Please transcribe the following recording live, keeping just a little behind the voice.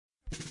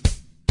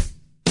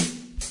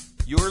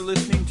You're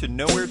listening to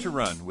Nowhere to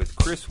Run with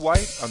Chris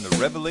White on the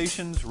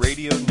Revelations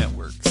Radio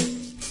Network.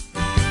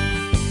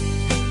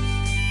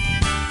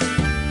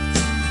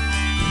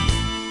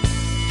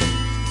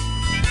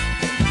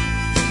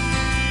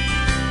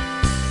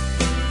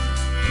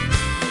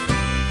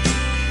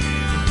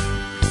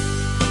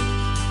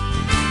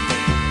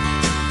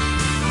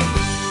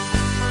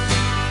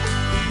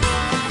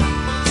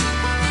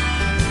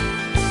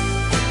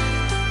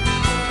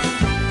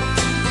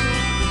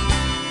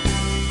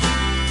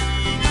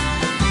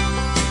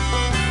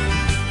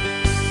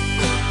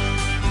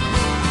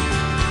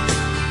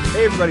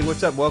 Hey everybody,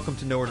 what's up? Welcome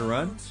to Nowhere to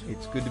Run.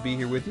 It's good to be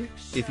here with you.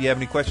 If you have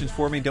any questions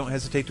for me, don't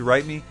hesitate to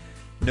write me.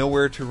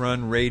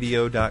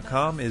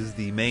 NowhereToRunRadio.com is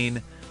the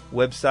main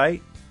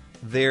website.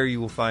 There you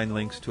will find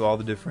links to all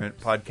the different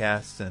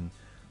podcasts and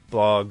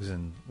blogs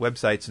and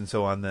websites and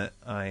so on that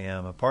I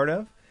am a part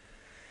of.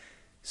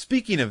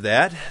 Speaking of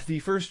that, the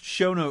first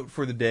show note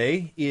for the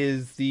day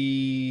is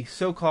the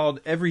so-called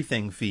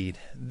everything feed.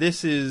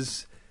 This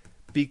is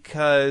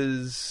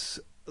because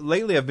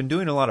lately I've been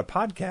doing a lot of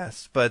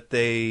podcasts, but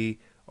they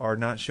are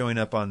not showing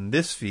up on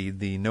this feed,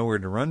 the Nowhere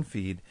to Run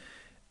feed.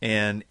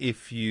 And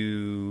if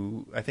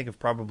you, I think I've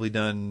probably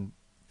done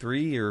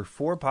 3 or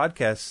 4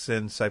 podcasts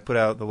since I put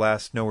out the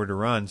last Nowhere to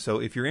Run.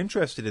 So if you're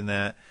interested in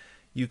that,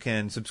 you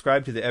can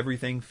subscribe to the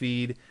Everything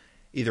feed,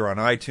 either on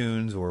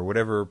iTunes or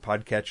whatever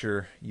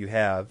podcatcher you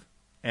have.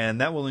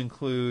 And that will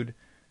include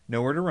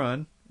Nowhere to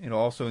Run. It'll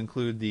also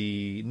include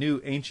the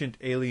new Ancient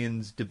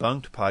Aliens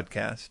Debunked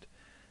podcast.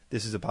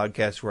 This is a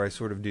podcast where I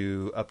sort of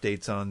do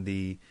updates on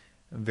the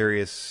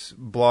various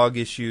blog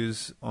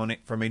issues on it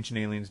from Ancient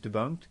Aliens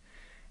Debunked.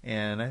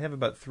 And I have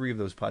about 3 of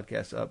those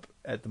podcasts up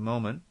at the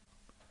moment.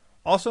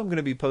 Also, I'm going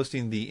to be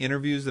posting the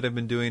interviews that I've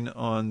been doing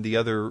on the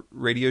other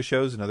radio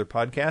shows and other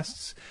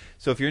podcasts.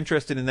 So if you're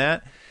interested in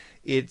that,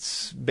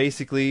 it's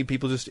basically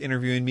people just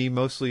interviewing me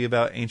mostly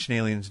about Ancient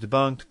Aliens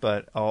Debunked,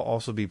 but I'll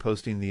also be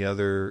posting any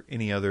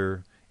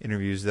other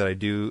interviews that I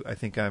do. I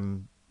think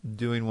I'm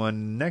doing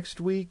one next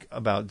week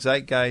about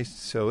Zeitgeist,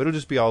 so it'll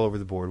just be all over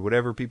the board.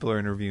 Whatever people are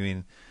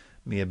interviewing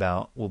me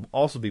about will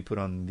also be put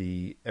on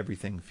the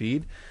Everything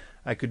feed.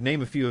 I could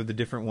name a few of the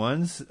different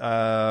ones.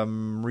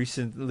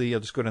 Recently, I'll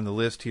just go down the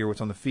list here,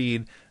 what's on the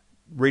feed.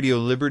 Radio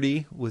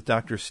Liberty with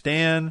Dr.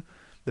 Stan,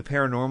 the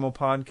Paranormal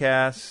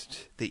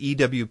Podcast, the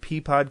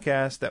EWP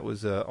Podcast, that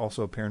was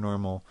also a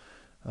paranormal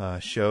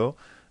show.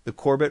 The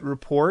Corbett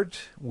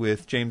Report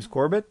with James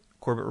Corbett,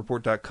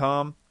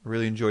 CorbettReport.com. I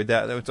really enjoyed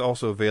that. That's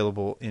also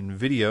available in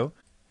video.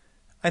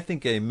 I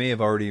think I may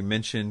have already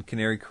mentioned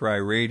Canary Cry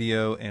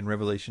Radio and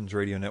Revelations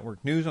Radio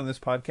Network News on this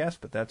podcast,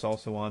 but that's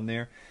also on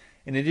there.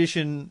 In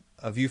addition,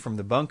 A View from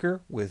the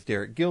Bunker with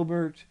Derek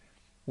Gilbert,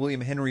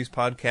 William Henry's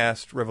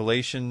podcast,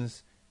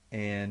 Revelations,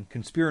 and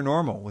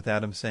Conspiranormal with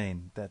Adam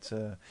Sane. That's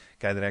a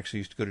guy that I actually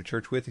used to go to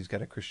church with. He's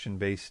got a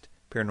Christian-based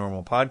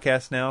paranormal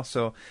podcast now.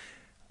 So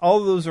all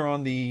of those are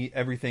on the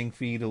Everything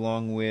feed,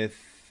 along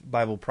with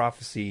Bible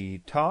Prophecy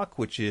Talk,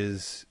 which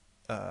is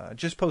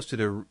just posted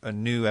a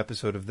new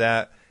episode of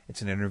that.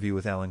 It's an interview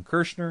with Alan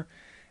Kirshner,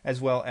 as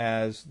well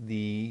as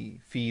the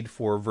feed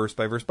for Verse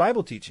by Verse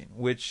Bible Teaching,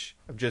 which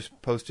I've just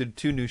posted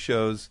 2 new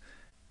shows,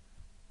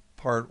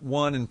 Part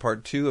 1 and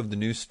Part 2 of the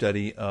new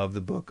study of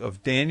the book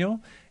of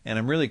Daniel. And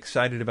I'm really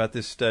excited about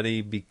this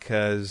study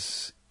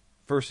because,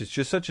 first, it's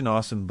just such an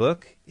awesome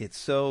book. It's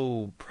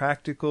so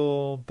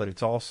practical, but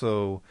it's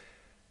also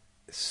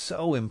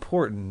so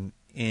important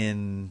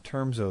in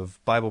terms of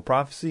Bible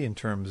prophecy, in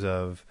terms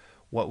of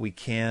what we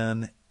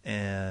can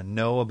and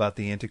know about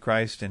the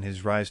Antichrist and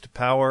his rise to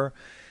power,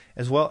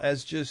 as well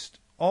as just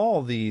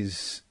all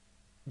these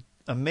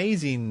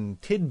amazing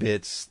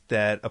tidbits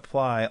that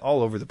apply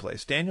all over the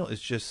place. Daniel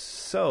is just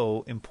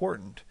so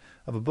important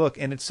of a book,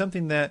 and it's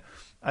something that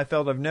I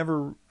felt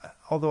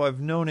although I've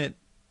known it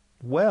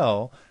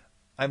well,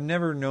 I've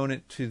never known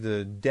it to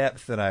the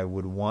depth that I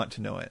would want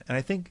to know it. And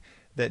I think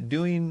that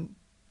doing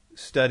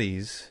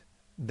studies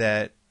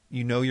that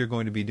you know you're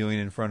going to be doing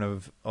in front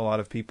of a lot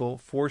of people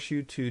force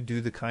you to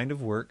do the kind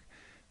of work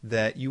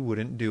that you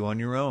wouldn't do on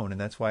your own. And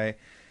that's why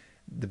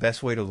the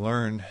best way to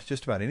learn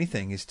just about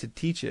anything is to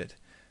teach it,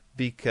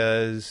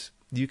 because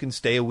you can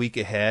stay a week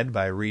ahead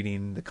by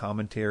reading the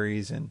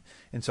commentaries and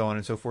so on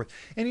and so forth.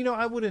 And,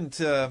 I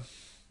wouldn't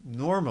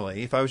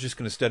normally, if I was just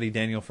going to study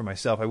Daniel for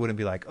myself, I wouldn't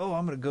be like,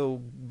 I'm going to go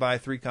buy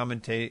 3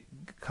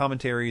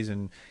 commentaries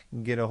and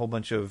get a whole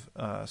bunch of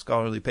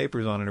scholarly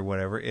papers on it or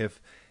whatever if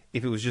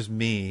it was just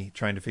me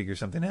trying to figure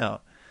something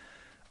out.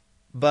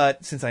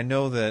 But since I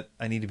know that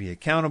I need to be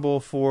accountable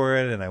for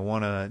it and I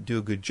want to do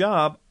a good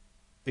job,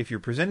 if you're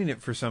presenting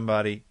it for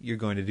somebody, you're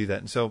going to do that.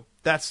 And so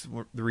that's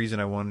the reason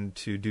I wanted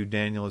to do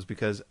Daniel, is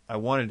because I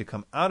wanted to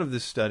come out of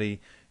this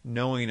study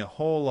knowing a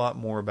whole lot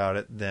more about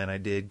it than I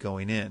did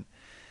going in.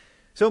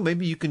 So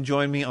maybe you can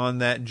join me on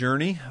that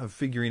journey of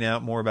figuring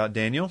out more about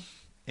Daniel.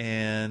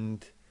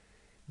 And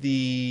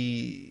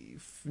the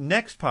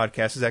next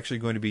podcast is actually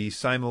going to be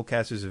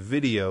simulcast as a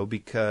video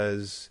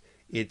because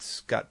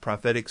it's got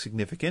prophetic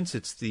significance.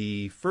 It's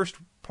the first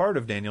part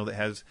of Daniel that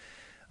has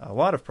a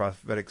lot of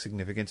prophetic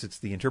significance. It's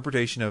the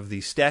interpretation of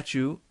the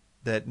statue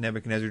that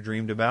Nebuchadnezzar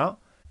dreamed about.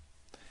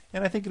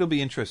 And I think it'll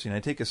be interesting.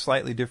 I take a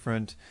slightly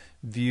different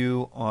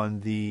view on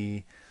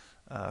the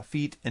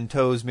feet and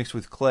toes mixed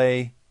with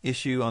clay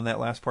issue on that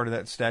last part of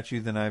that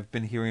statue than I've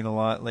been hearing a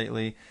lot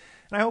lately.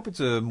 And I hope it's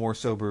a more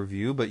sober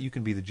view, but you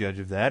can be the judge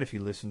of that if you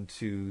listen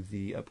to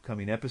the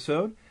upcoming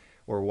episode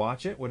or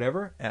watch it,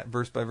 whatever, at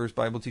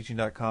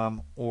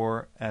versebyversebibleteaching.com,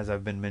 or as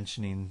I've been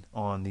mentioning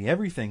on the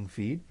Everything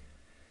feed.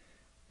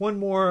 One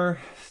more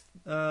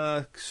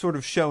sort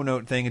of show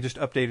note thing. I just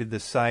updated the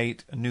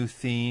site, a new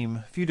theme,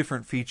 a few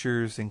different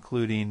features,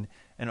 including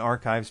an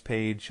archives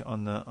page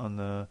on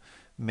the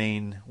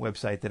main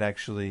website that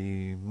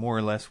actually more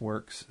or less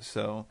works.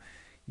 So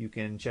you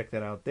can check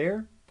that out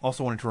there.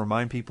 Also wanted to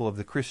remind people of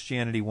the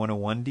Christianity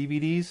 101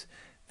 DVDs.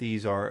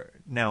 These are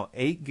now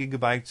 8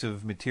 gigabytes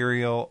of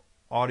material,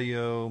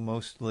 audio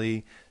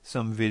mostly,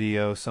 some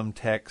video, some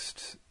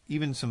text,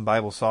 even some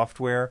Bible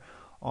software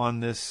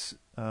on this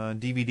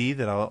DVD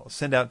that I'll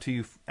send out to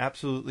you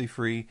absolutely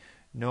free,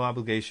 no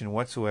obligation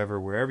whatsoever.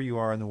 Wherever you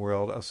are in the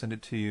world, I'll send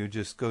it to you.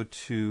 Just go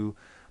to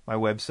my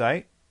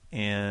website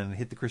and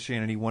hit the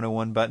Christianity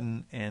 101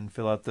 button and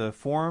fill out the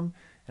form,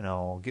 and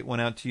I'll get one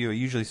out to you. I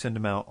usually send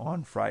them out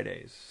on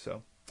Fridays.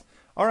 So,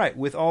 all right,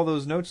 with all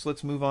those notes,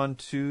 let's move on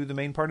to the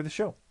main part of the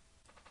show.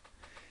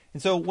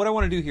 And so what I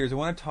want to do here is I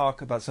want to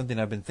talk about something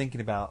I've been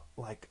thinking about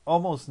like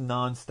almost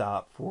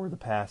nonstop for the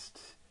past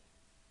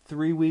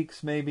 3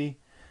 weeks maybe.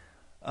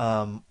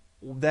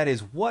 That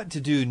is what to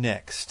do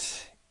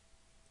next.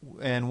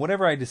 And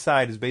whatever I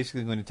decide is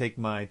basically going to take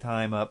my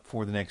time up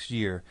for the next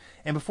year.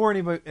 And before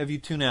any of you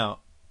tune out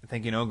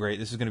thinking, oh great,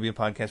 this is going to be a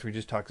podcast where he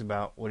just talks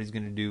about what he's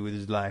going to do with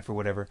his life or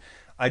whatever,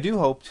 I do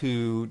hope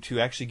to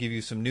actually give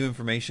you some new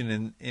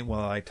information and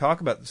while I talk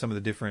about some of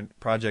the different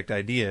project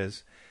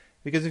ideas.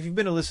 Because if you've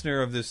been a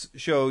listener of this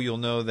show, you'll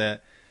know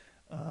that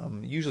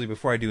usually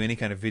before I do any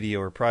kind of video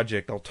or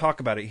project, I'll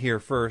talk about it here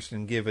first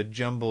and give a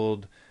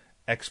jumbled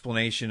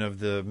explanation of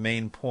the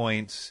main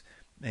points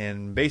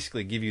and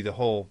basically give you the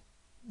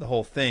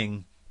whole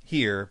thing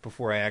here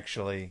before I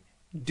actually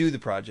do the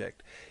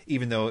project.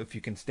 Even though if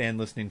you can stand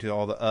listening to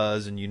all the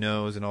uhs and you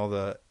knows and all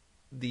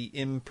the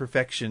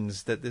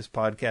imperfections that this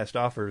podcast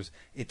offers,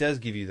 it does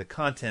give you the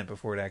content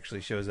before it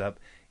actually shows up,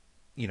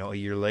 a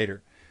year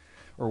later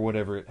or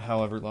whatever,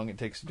 however long it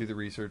takes to do the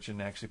research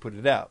and actually put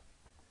it out.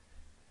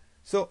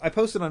 So I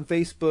posted on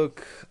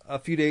Facebook a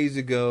few days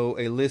ago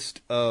a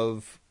list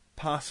of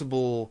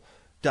possible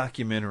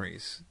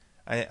documentaries.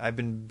 I've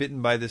been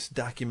bitten by this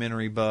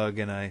documentary bug,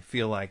 and I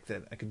feel like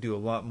that I could do a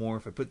lot more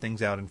if I put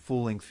things out in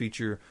full-length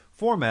feature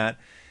format,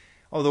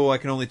 although I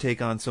can only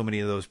take on so many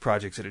of those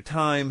projects at a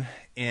time,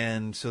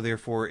 and so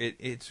therefore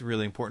it's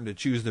really important to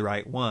choose the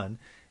right one.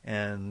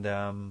 And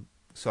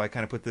so I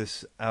kind of put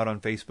this out on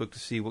Facebook to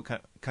see what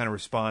kind of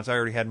response. I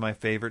already had my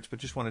favorites, but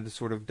just wanted to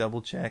sort of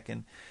double-check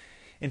and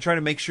try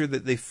to make sure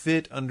that they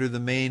fit under the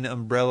main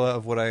umbrella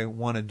of what I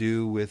want to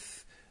do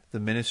with the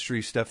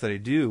ministry stuff that I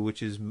do,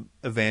 which is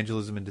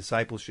evangelism and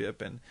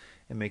discipleship, and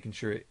making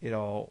sure it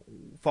all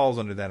falls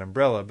under that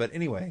umbrella. But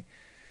anyway,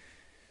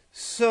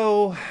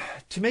 so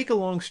to make a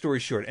long story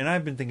short, and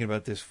I've been thinking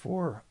about this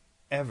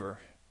forever,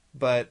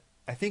 but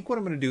I think what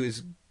I'm going to do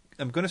is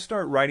I'm going to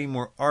start writing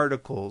more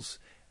articles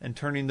and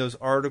turning those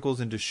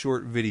articles into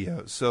short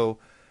videos. So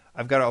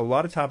I've got a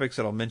lot of topics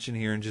that I'll mention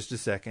here in just a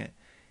second,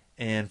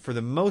 and for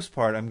the most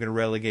part, I'm going to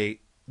relegate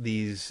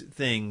these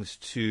things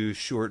to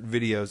short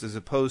videos as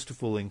opposed to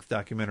full-length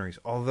documentaries.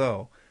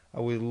 Although I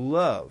would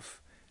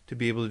love to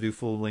be able to do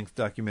full-length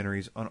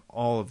documentaries on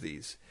all of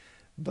these,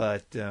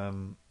 but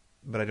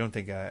I don't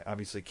think I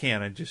obviously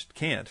can. I just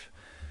can't.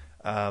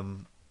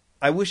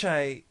 I wish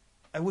I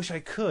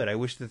could. I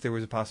wish that there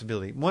was a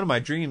possibility. One of my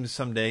dreams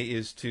someday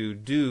is to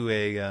do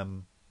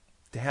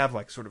to have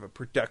like sort of a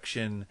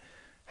production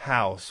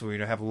house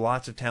where have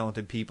lots of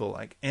talented people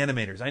like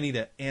animators. I need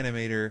an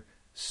animator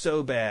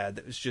so bad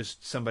that was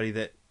just somebody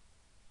that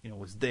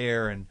was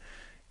there and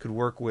could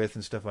work with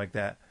and stuff like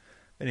that.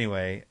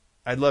 Anyway,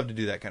 I'd love to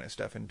do that kind of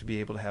stuff and to be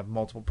able to have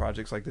multiple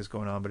projects like this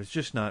going on, but it's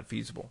just not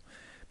feasible.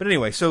 But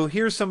anyway, so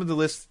here's some of the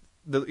list.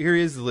 Here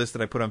is the list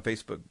that I put on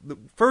Facebook. The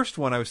first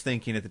one I was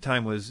thinking at the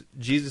time was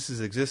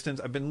Jesus'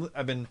 existence. I've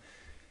been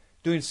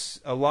doing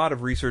a lot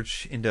of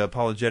research into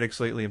apologetics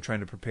lately. I'm trying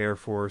to prepare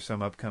for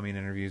some upcoming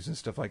interviews and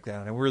stuff like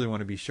that. And I really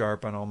want to be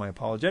sharp on all my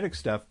apologetic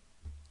stuff.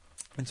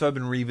 And so I've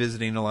been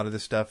revisiting a lot of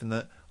this stuff and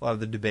a lot of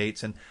the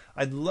debates. And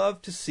I'd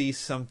love to see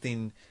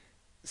something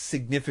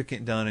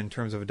significant done in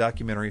terms of a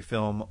documentary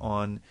film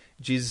on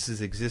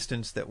Jesus'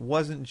 existence that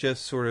wasn't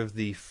just sort of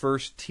the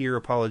first tier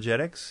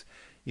apologetics.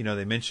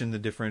 They mention the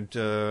different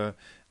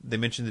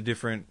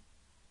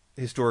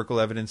historical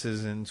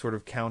evidences and sort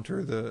of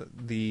counter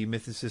the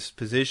mythicist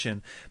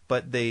position,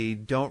 but they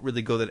don't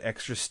really go that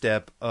extra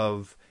step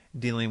of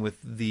dealing with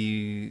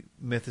the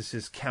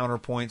mythicist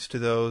counterpoints to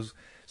those.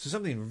 So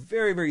something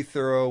very, very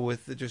thorough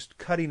with just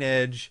cutting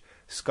edge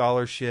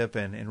scholarship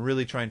and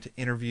really trying to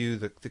interview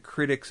the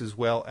critics as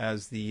well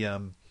as the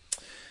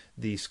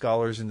the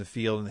scholars in the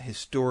field and the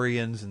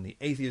historians and the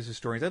atheist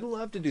historians. I'd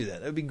love to do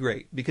that. That would be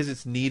great because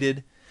it's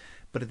needed.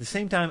 But at the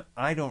same time,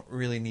 I don't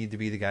really need to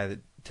be the guy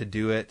to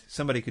do it.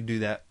 Somebody could do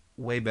that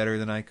way better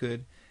than I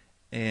could.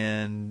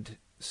 And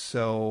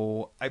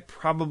so I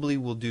probably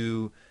will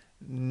do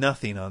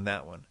nothing on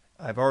that one.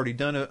 I've already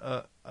done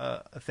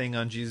a thing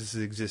on Jesus'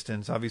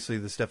 existence. Obviously,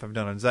 the stuff I've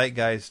done on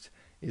Zeitgeist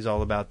is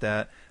all about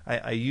that.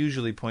 I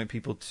usually point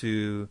people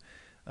to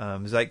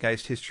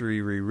Zeitgeist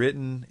History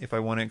Rewritten if I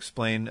want to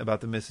explain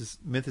about the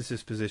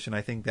mythicist position.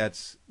 I think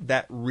that's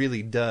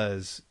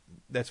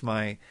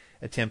my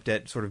attempt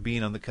at sort of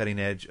being on the cutting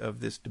edge of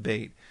this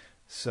debate.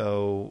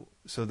 So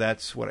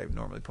that's what I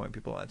normally point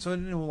people at. So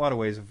in a lot of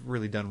ways, I've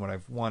really done what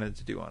I've wanted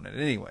to do on it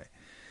anyway.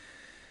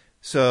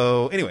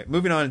 So anyway,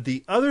 moving on.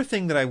 The other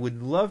thing that I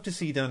would love to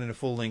see done in a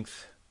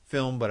full-length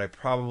film, but I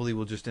probably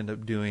will just end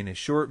up doing a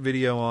short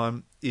video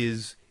on,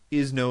 is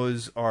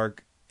Noah's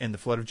Ark and the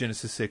flood of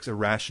Genesis 6 a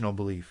rational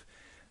belief?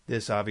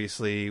 This,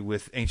 obviously,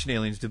 with Ancient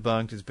Aliens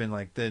Debunked, has been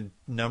like the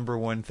number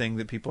one thing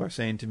that people are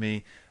saying to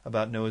me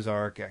about Noah's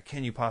Ark.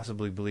 Can you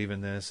possibly believe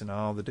in this? And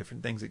all the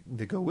different things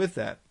that go with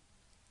that.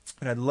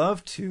 And I'd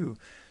love to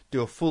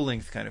do a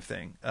full-length kind of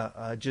thing.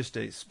 Just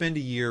spend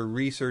a year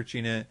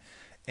researching it,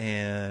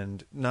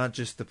 and not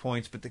just the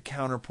points, but the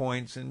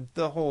counterpoints and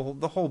the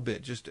whole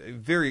bit. Just a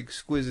very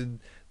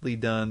exquisitely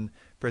done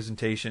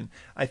presentation.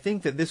 I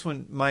think that this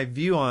one, my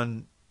view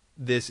on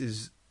this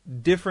is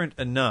different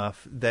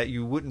enough that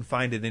you wouldn't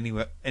find it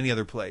any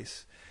other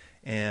place.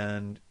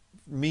 And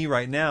me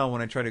right now,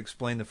 when I try to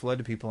explain the flood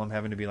to people, I'm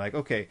having to be like,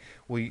 okay,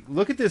 we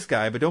look at this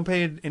guy, but don't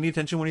pay any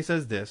attention when he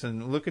says this,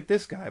 and look at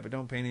this guy, but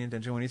don't pay any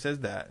attention when he says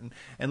that,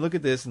 and look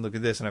at this and look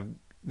at this, and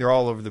they're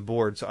all over the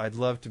board. So I'd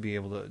love to be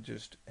able to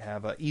just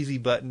have an easy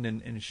button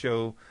and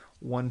show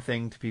one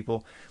thing to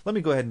people. Let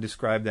me go ahead and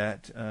describe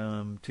that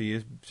to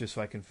you, just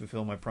so I can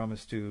fulfill my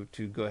promise to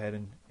go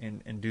ahead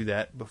and do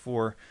that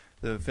before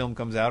the film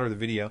comes out or the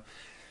video.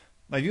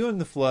 My view on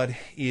the flood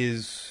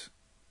is,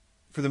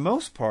 for the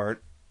most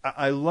part,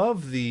 I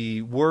love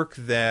the work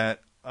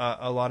that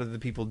a lot of the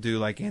people do,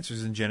 like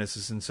Answers in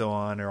Genesis and so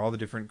on, or all the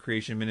different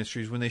creation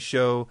ministries, when they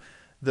show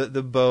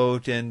the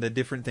boat and the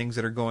different things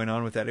that are going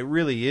on with that. It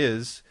really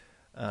is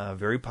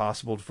very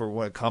possible. For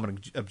what a common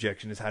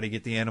objection is, how to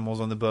get the animals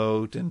on the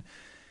boat,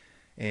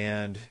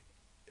 and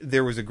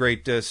there was a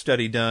great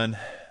study done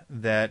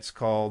that's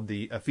called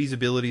a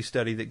feasibility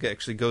study that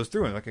actually goes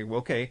through and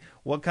okay,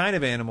 what kind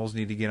of animals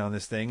need to get on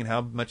this thing, and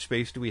how much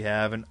space do we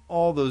have, and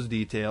all those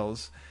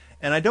details.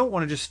 And I don't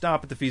want to just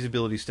stop at the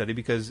feasibility study,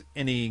 because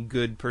any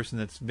good person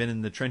that's been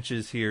in the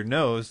trenches here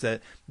knows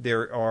that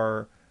there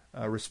are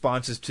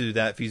responses to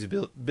that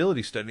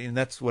feasibility study, and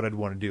that's what I'd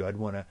want to do. I'd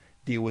want to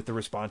deal with the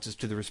responses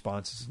to the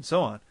responses and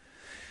so on.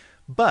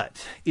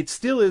 But it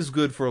still is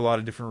good for a lot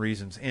of different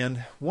reasons,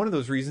 and one of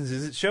those reasons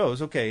is it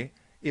shows, okay,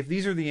 if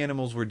these are the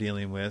animals we're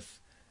dealing with,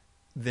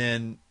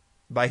 then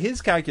by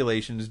his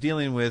calculations,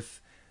 dealing with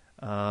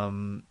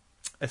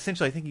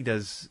essentially, I think he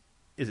does,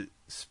 is it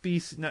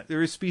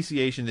there is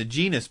speciation, the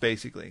genus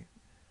basically.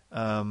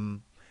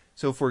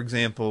 So for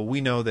example,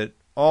 we know that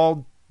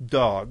all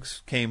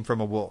dogs came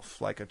from a wolf,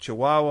 like a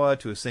Chihuahua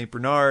to a Saint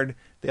Bernard.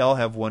 They all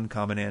have one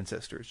common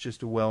ancestor. It's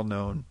just a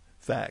well-known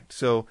fact.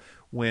 So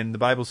when the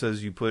Bible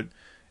says you put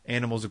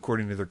animals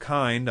according to their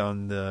kind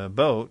on the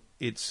boat,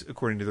 it's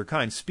according to their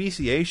kind.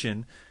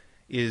 Speciation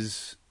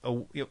is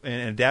an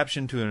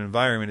adaptation to an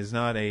environment is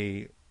not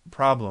a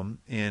problem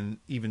in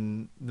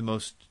even the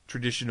most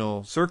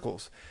traditional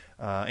circles.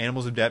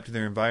 Animals adapt to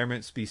their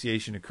environment.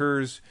 Speciation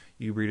occurs.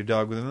 You breed a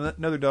dog with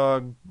another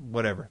dog,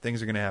 whatever.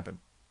 Things are going to happen.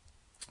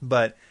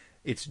 But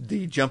it's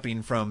the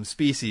jumping from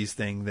species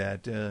thing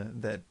that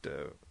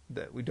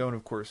we don't,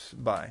 of course,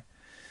 buy.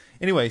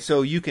 Anyway,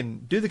 so you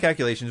can do the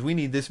calculations. We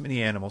need this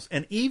many animals,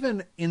 and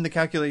even in the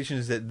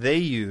calculations that they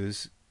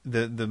use,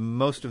 the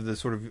most of the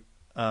sort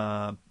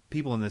of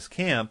people in this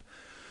camp.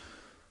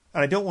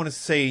 And I don't want to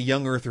say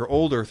young Earth or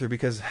old Earther,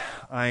 because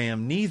I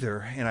am neither,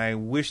 and I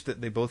wish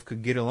that they both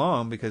could get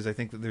along, because I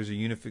think that there's a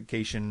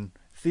unification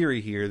theory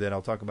here that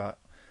I'll talk about.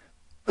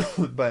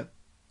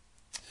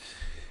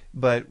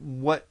 But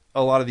what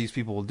a lot of these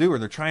people will do, are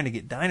they're trying to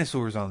get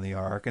dinosaurs on the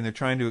Ark, and they're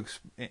trying to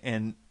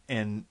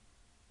and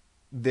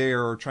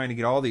they're trying to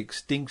get all the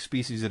extinct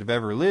species that have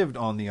ever lived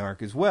on the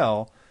Ark as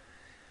well,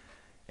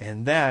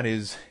 and that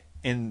is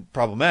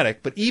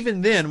problematic. But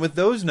even then, with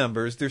those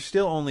numbers, they're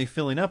still only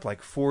filling up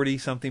like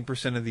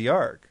 40-something% of the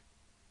Ark,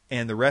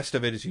 and the rest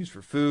of it is used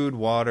for food,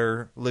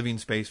 water, living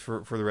space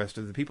for the rest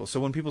of the people. So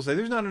when people say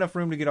there's not enough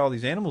room to get all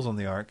these animals on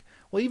the Ark,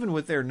 well, even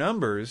with their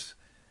numbers,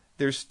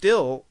 there's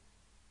still,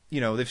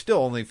 they've still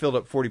only filled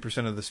up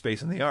 40% of the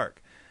space in the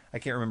Ark. I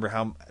can't remember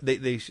how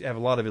they have a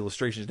lot of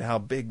illustrations to how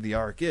big the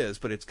Ark is,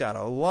 but it's got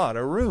a lot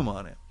of room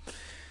on it.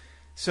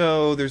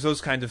 So there's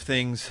those kinds of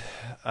things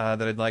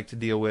that I'd like to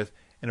deal with.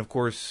 And of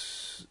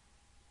course,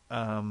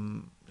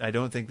 I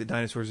don't think that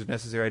dinosaurs are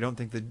necessary. I don't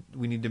think that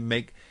we need to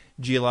make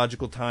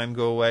geological time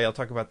go away. I'll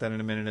talk about that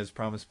in a minute as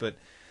promised. But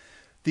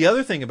the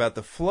other thing about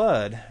the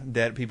flood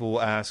that people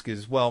will ask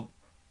is, well,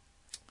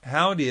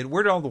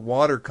 where did all the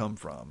water come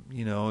from?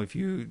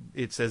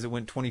 It says it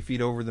went 20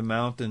 feet over the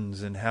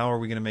mountains, and how are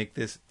we going to make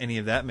any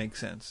of that make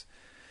sense?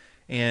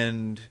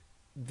 And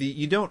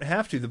you don't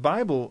have to. The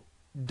Bible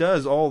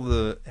does all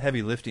the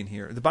heavy lifting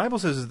here. The Bible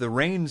says that the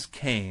rains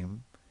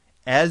came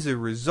as a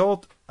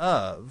result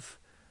of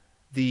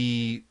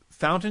the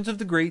fountains of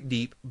the great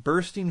deep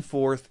bursting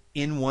forth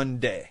in one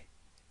day.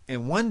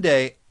 In one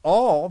day,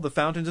 all the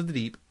fountains of the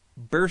deep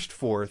burst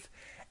forth,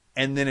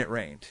 and then it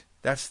rained.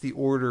 That's the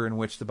order in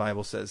which the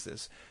Bible says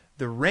this.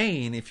 The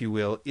rain, if you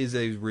will, is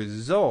a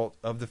result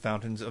of the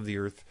fountains of the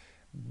earth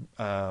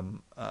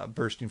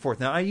bursting forth.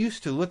 Now, I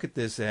used to look at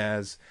this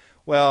as,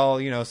 well,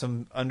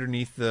 some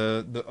underneath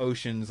the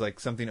oceans, like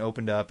something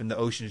opened up and the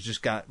oceans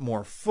just got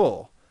more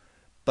full.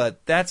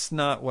 But that's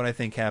not what I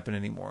think happened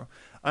anymore.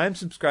 I'm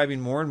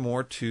subscribing more and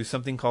more to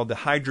something called the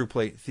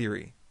hydroplate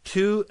theory,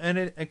 to an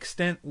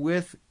extent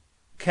with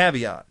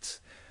caveats.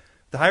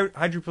 The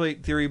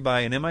hydroplate theory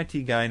by an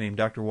MIT guy named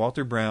Dr.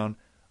 Walter Brown.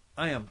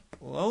 I am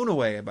blown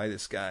away by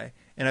this guy,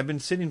 and I've been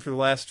sitting for the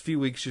last few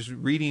weeks just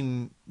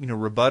reading,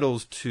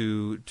 rebuttals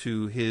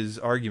to his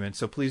arguments.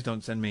 So please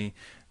don't send me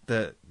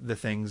the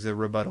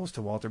rebuttals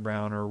to Walter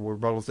Brown or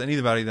rebuttals to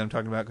anybody that I'm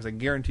talking about, because I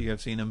guarantee you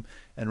I've seen them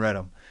and read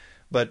them.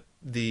 But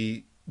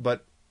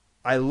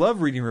I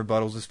love reading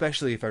rebuttals,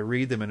 especially if I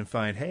read them and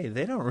find, hey,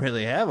 they don't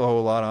really have a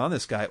whole lot on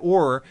this guy,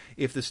 or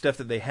if the stuff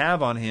that they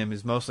have on him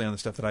is mostly on the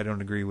stuff that I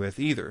don't agree with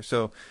either.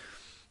 So,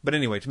 but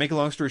anyway, to make a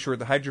long story short,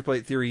 the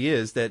hydroplate theory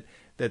is that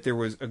there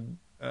was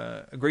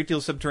a great deal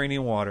of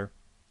subterranean water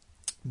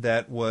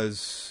that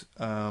was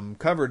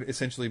covered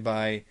essentially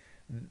by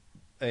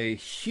a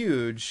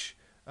huge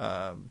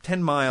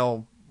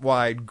 10-mile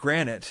wide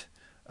granite,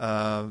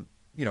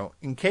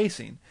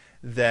 encasing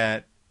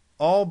that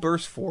all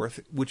burst forth,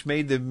 which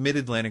made the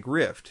mid-Atlantic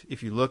rift.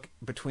 If you look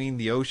between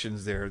the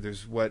oceans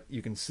there's what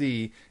you can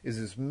see is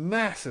this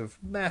massive,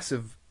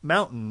 massive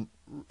mountain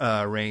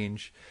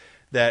range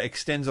that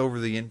extends over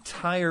the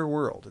entire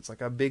world. It's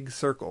like a big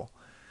circle.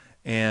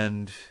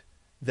 And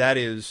that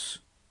is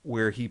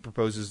where he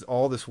proposes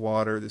all this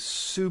water, this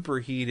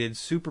superheated,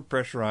 super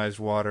pressurized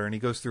water, and he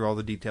goes through all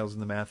the details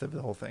and the math of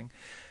the whole thing.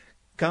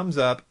 Comes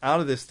up out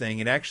of this thing.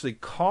 It actually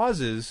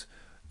causes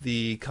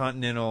the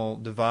continental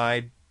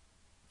divide.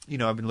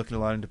 I've been looking a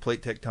lot into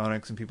plate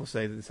tectonics, and people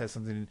say that this has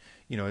something,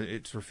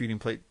 it's refuting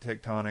plate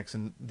tectonics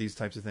and these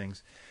types of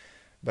things.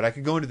 But I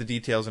could go into the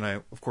details, and I,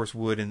 of course,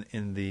 would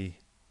in the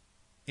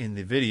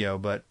video.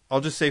 But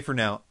I'll just say for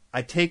now,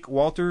 I take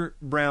Walter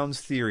Brown's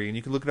theory, and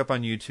you can look it up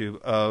on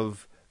YouTube,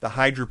 of the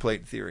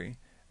hydroplate theory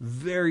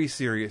very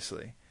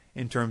seriously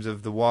in terms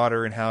of the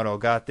water and how it all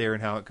got there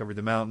and how it covered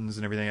the mountains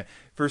and everything.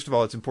 First of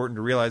all, it's important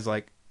to realize,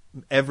 like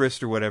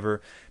Everest or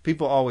whatever,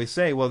 people always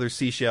say, well, there's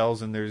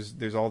seashells and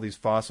there's all these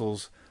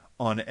fossils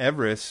on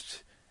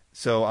Everest.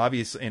 So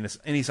obviously, and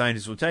any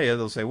scientist will tell you,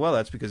 they'll say, well,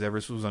 that's because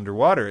Everest was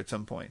underwater at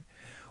some point.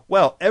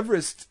 Well,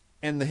 Everest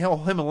and the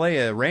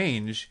Himalaya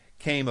range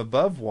came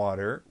above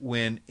water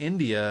when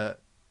India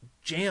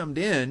jammed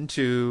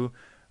into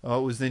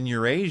what was then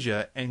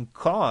Eurasia and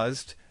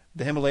caused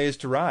the Himalayas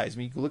to rise. I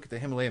mean, you can look at the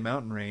Himalaya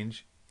mountain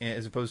range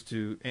as opposed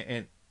to,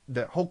 and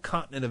the whole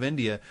continent of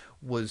India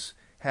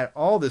had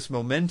all this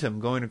momentum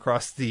going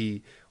across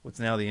what's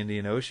now the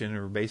Indian Ocean,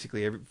 or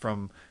basically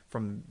from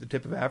the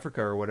tip of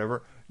Africa or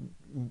whatever,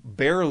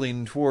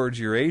 barreling towards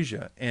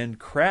Eurasia, and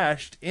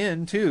crashed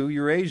into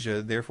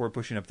Eurasia, therefore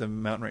pushing up the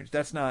mountain range.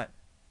 That's not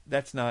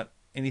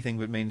anything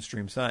but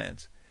mainstream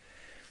science.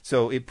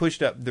 So it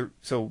pushed up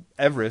so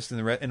Everest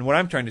and what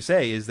I'm trying to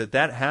say is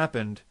that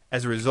happened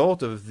as a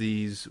result of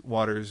these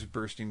waters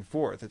bursting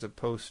forth. It's a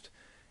post.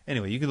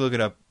 Anyway, you can look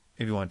it up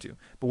if you want to.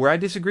 But where I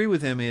disagree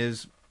with him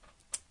is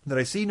that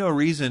I see no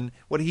reason.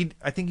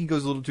 I think he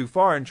goes a little too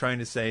far in trying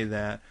to say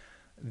that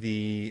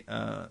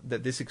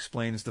that this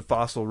explains the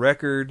fossil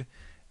record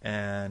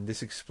and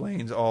this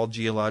explains all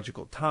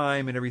geological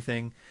time and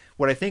everything.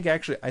 I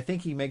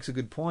think he makes a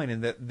good point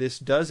in that this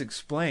does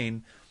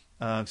explain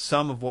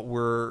some of what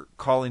we're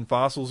calling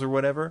fossils or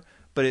whatever,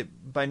 but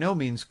it by no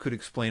means could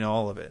explain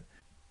all of it.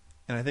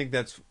 And I think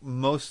that's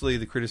mostly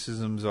the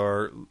criticisms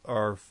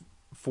are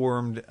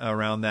formed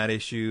around that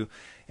issue,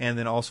 and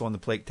then also on the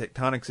plate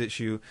tectonics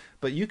issue.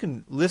 But you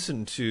can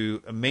listen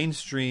to a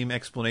mainstream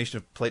explanation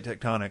of plate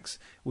tectonics,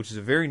 which is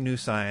a very new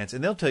science,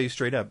 and they'll tell you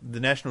straight up. The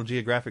National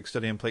Geographic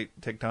study on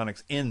plate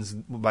tectonics ends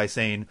by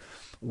saying,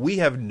 we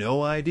have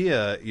no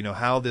idea,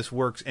 how this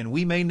works, and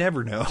we may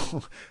never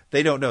know.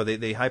 They don't know.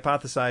 They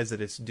hypothesize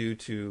that it's due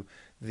to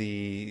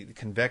the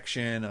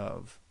convection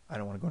of, I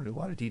don't want to go into a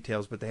lot of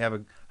details, but they have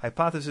a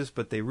hypothesis,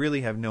 but they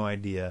really have no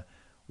idea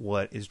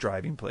what is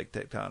driving plate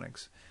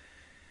tectonics.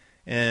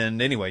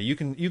 And anyway, you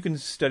can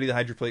study the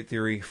hydroplate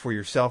theory for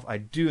yourself. I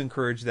do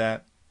encourage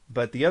that.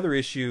 But the other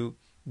issue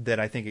that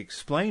I think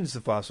explains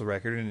the fossil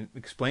record and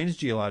explains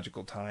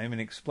geological time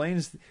and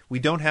explains we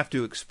don't have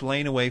to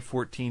explain away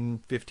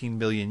 14, 15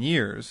 billion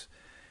years.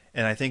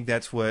 And I think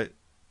that's what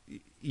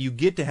you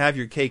get to have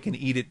your cake and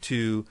eat it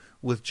too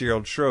with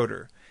Gerald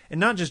Schroeder. And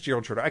not just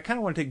Gerald Schroeder. I kind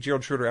of want to take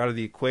Gerald Schroeder out of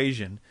the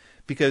equation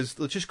because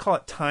let's just call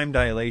it time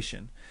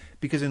dilation.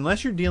 Because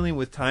unless you're dealing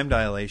with time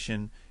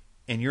dilation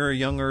and you're a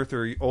young Earth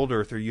or old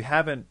Earth, or you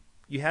haven't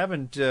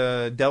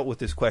dealt with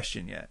this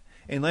question yet,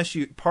 unless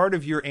part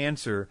of your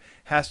answer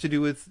has to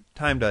do with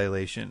time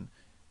dilation,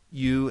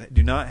 you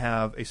do not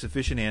have a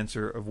sufficient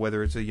answer of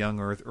whether it's a young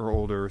Earth or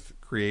old Earth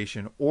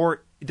creation,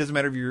 or it doesn't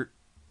matter if you're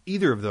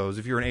either of those.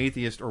 If you're an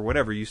atheist or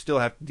whatever, you still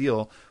have to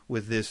deal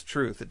with this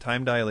truth that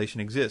time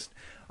dilation exists.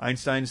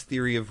 Einstein's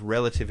theory of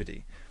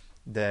relativity,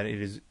 that it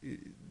is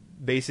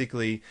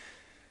basically,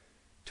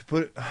 to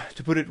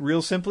put it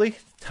real simply,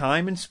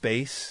 time and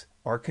space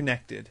are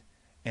connected,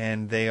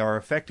 and they are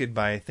affected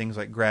by things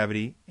like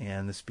gravity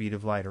and the speed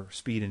of light, or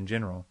speed in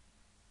general.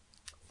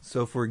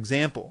 So, for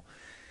example,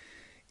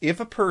 if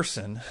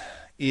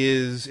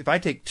I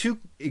take two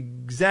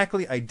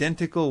exactly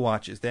identical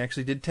watches, they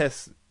actually did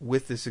tests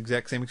with this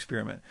exact same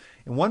experiment,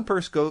 and one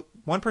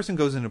person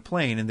goes in a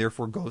plane and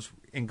therefore goes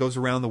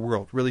around the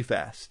world really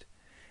fast,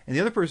 and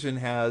the other person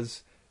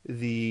has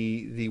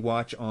the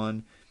watch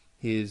on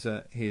his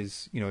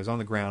is on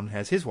the ground,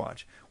 has his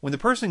watch. When the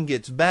person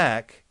gets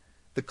back,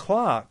 the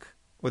clock,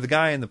 or the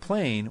guy in the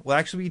plane, will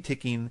actually be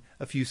ticking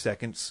a few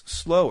seconds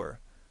slower.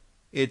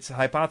 It's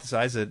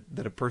hypothesized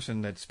that a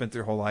person that spent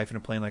their whole life in a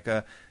plane, like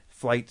a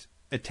flight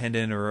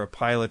attendant or a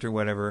pilot or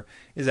whatever,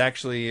 is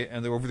actually,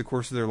 and over the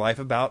course of their life,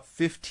 about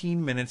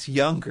 15 minutes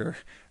younger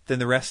than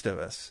the rest of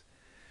us.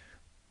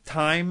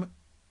 Time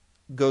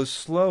goes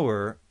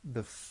slower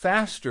the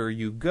faster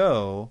you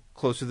go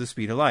closer to the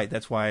speed of light.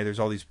 That's why there's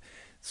all these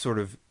sort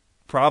of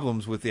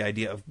problems with the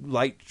idea of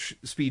light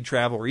speed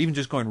travel, or even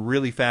just going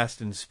really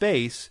fast in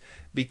space,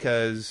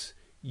 because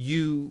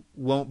you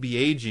won't be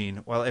aging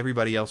while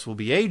everybody else will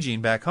be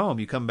aging back home.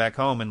 You come back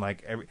home and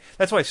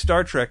that's why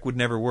Star Trek would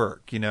never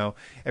work.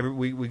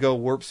 We go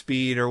warp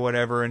speed or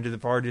whatever into the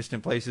far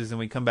distant places, and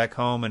we come back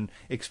home and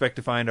expect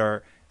to find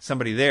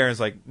somebody there. It's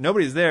like,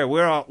 nobody's there.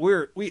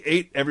 We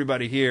ate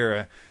everybody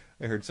here.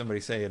 I heard somebody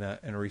say in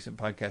a recent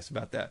podcast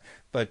about that,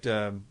 but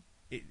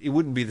it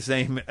wouldn't be the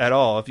same at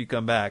all if you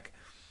come back.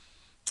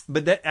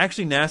 But that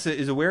actually, NASA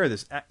is aware of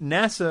this.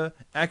 NASA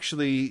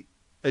actually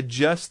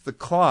adjusts the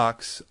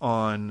clocks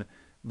on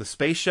the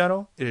space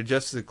shuttle. It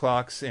adjusts the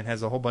clocks and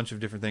has a whole bunch of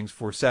different things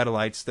for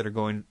satellites that are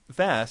going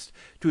fast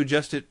to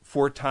adjust it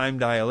for time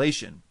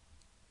dilation.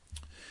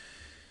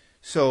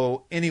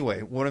 So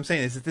anyway, what I'm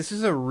saying is that this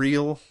is a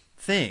real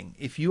thing.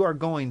 If you are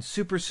going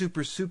super,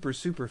 super, super,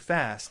 super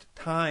fast,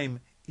 time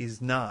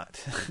is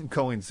not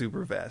going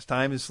super fast.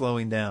 Time is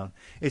slowing down.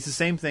 It's the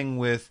same thing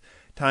with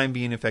time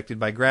being affected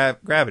by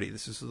gravity.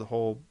 This is the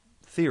whole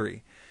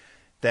theory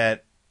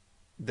that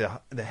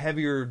the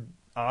heavier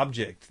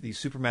object, these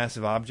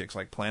supermassive objects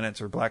like planets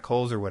or black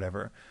holes or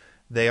whatever,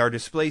 they are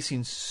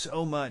displacing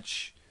so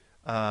much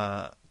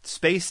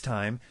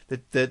space-time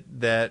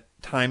that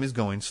time is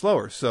going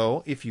slower.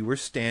 So if you were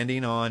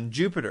standing on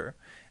Jupiter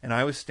and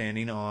I was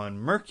standing on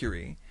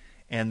Mercury,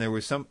 and there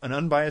was an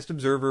unbiased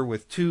observer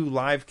with two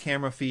live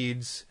camera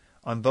feeds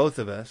on both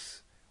of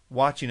us,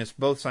 watching us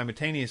both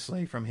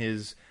simultaneously from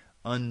his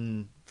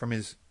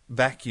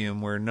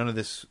vacuum where none of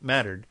this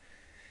mattered,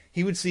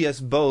 he would see us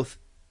both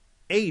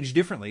age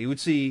differently. He would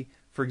see,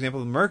 for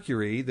example, the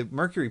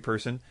Mercury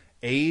person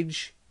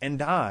age and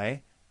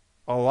die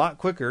a lot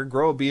quicker,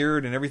 grow a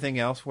beard and everything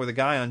else, where the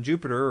guy on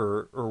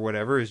Jupiter or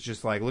whatever is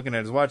just like looking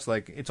at his watch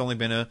like it's only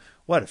been a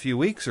few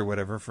weeks or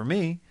whatever for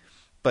me.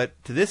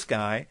 But to this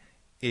guy,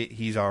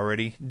 he's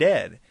already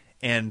dead.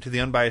 And to the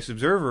unbiased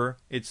observer,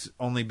 it's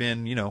only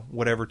been,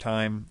 whatever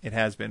time it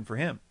has been for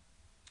him.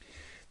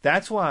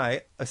 That's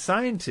why a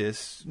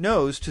scientist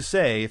knows to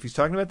say, if he's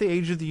talking about the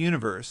age of the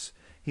universe,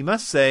 he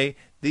must say,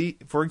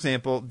 for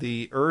example,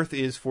 the Earth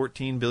is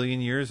 14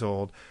 billion years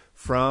old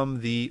or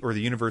the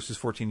universe is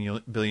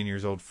 14 billion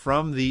years old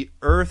from the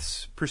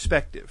Earth's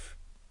perspective.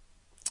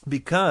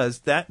 Because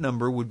that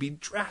number would be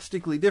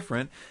drastically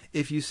different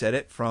if you said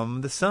it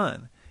from the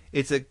sun.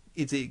 It's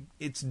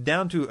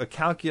down to a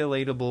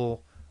calculatable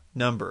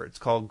number. It's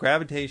called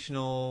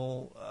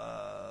gravitational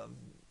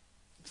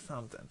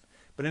something.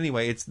 But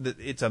anyway,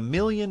 it's a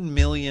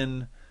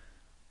million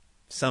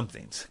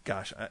somethings.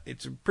 Gosh,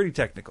 it's pretty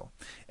technical.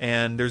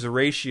 And there's a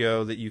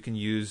ratio that you can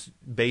use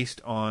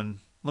based on.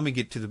 Let me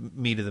get to the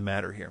meat of the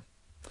matter here.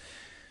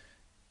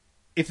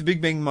 If the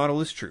Big Bang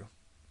model is true,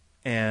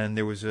 and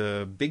there was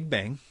a Big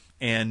Bang,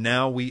 and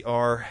now we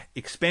are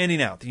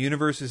expanding out. The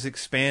universe is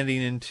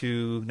expanding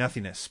into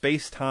nothingness.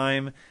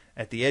 Space-time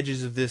at the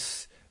edges of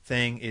this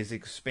thing is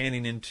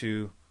expanding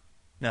into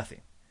nothing.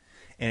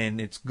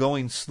 And it's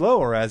going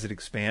slower as it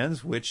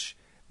expands, which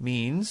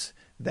means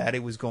that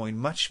it was going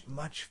much,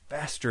 much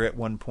faster at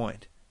one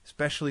point.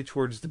 Especially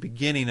towards the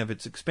beginning of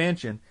its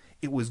expansion,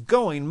 it was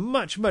going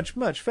much, much,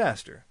 much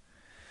faster.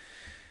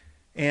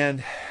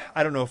 And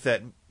I don't know if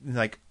that,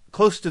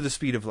 close to the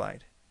speed of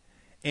light.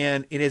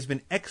 And it has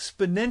been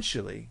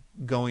exponentially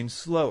going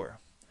slower.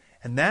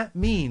 And that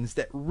means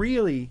that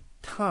really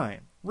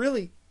time,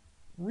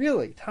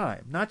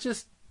 not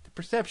just the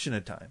perception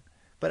of time,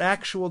 but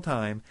actual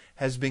time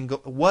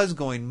was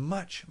going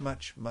much,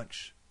 much,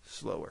 much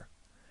slower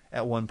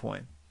at one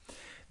point.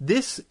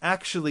 This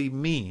actually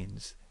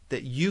means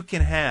that you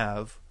can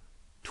have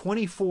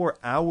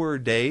 24-hour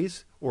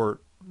days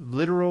or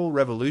literal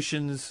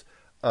revolutions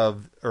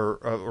of,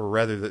 or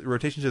rather the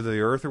rotations of the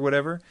Earth or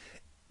whatever,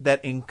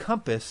 that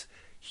encompass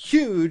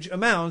huge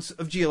amounts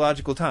of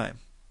geological time.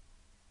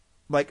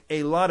 Like,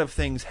 a lot of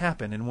things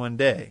happen in one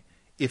day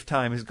if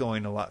time is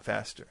going a lot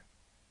faster.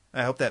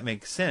 I hope that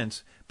makes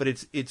sense, but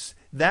it's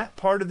that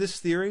part of this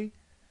theory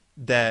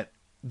that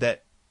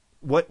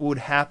what would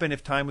happen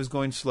if time was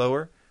going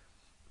slower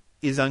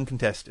is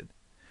uncontested.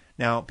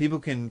 Now, people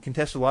can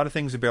contest a lot of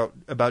things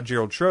about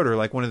Gerald Schroeder.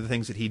 Like, one of the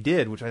things that he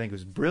did, which I think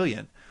was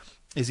brilliant,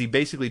 is he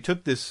basically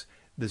took this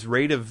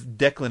rate of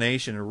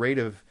declination, or rate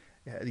of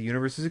the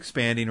universe is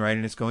expanding, right,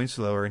 and it's going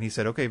slower, and he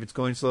said, okay, if it's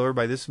going slower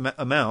by this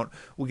amount,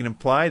 we can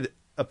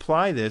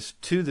apply this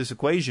to this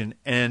equation,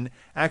 and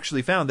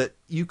actually found that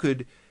you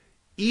could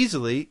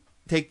easily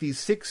take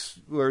these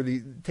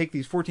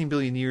 14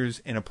 billion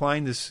years, and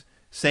applying this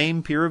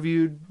same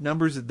peer-reviewed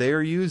numbers that they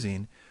are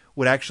using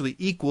would actually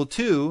equal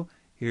to,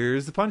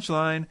 here's the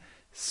punchline,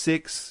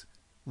 6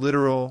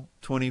 literal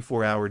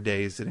 24-hour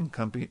days that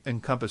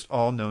encompassed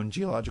all known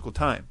geological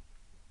time.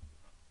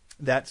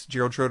 That's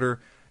Gerald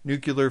Schroeder,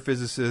 nuclear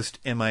physicist,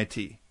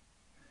 MIT.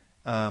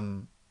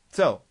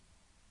 So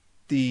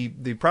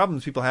the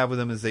problems people have with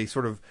him is they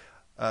sort of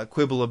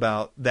quibble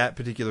about that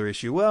particular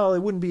issue. Well, it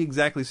wouldn't be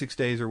exactly 6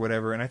 days or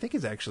whatever, and I think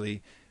it's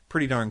actually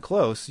pretty darn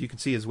close. You can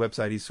see his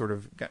website; he's sort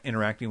of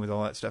interacting with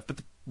all that stuff.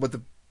 But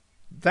the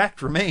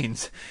fact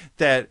remains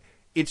that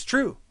it's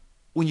true.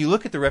 When you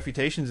look at the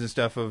refutations and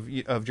stuff of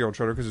Gerald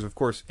Schroeder, because of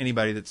course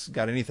anybody that's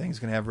got anything is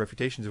going to have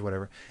refutations or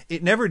whatever,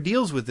 it never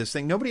deals with this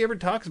thing. Nobody ever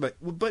talks about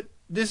it. But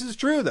this is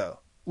true,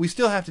 though. We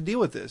still have to deal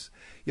with this.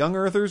 Young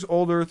Earthers,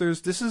 old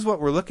Earthers, this is what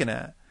we're looking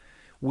at.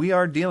 We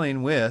are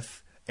dealing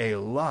with a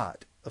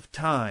lot of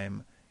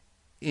time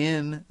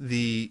in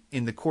the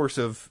course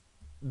of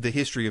the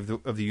history of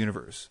the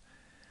universe.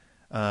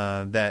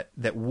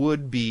 That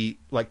would be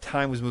like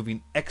time was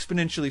moving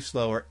exponentially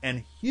slower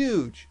and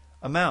huge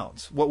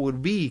amounts, what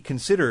would be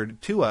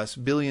considered to us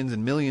billions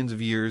and millions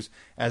of years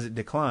as it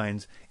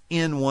declines,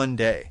 in one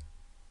day.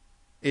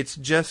 It's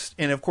just,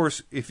 and of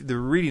course, if the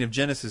reading of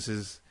Genesis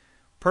is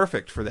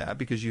perfect for that,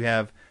 because you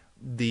have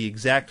the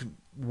exact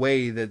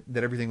way that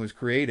everything was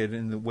created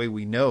and the way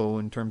we know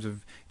in terms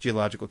of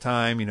geological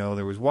time. You know,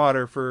 there was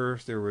water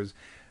first, there was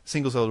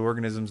single-celled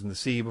organisms in the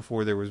sea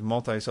before there was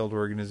multi-celled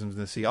organisms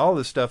in the sea. All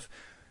this stuff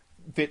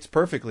fits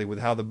perfectly with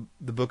how the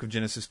book of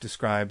Genesis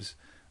describes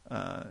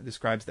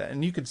that.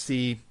 And you can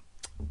see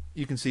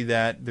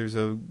that there's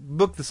a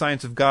book, The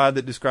Science of God,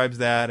 that describes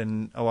that,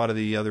 and a lot of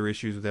the other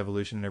issues with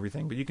evolution and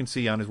everything. But you can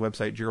see on his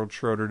website,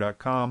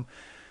 GeraldSchroeder.com,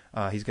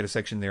 he's got a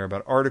section there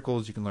about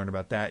articles. You can learn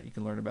about that. You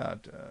can learn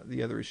about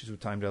the other issues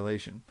with time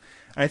dilation.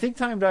 And I think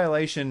time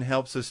dilation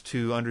helps us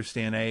to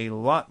understand a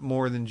lot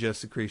more than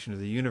just the creation of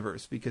the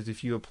universe, because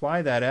if you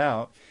apply that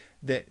out,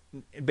 that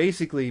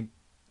basically,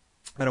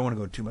 I don't want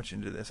to go too much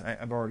into this.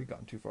 I've already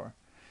gone too far.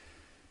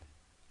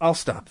 I'll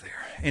stop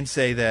there and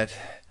say that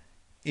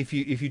if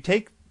you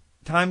take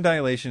time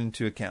dilation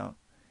into account,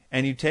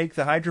 and you take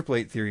the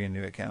hydroplate theory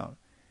into account,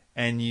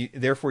 and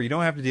therefore you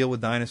don't have to deal with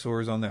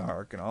dinosaurs on the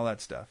ark and all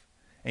that stuff,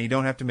 and you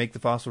don't have to make the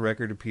fossil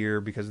record appear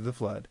because of the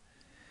flood,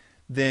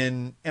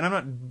 then, and I'm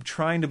not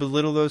trying to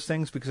belittle those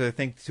things, because I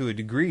think to a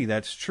degree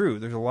that's true.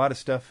 There's a lot of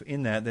stuff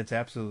in that's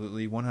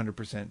absolutely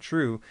 100%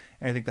 true,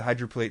 and I think the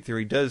hydroplate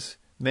theory does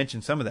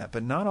mention some of that,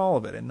 but not all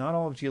of it, and not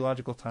all of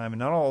geological time, and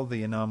not all of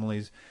the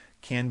anomalies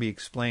can be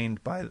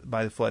explained by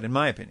the flood, in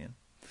my opinion.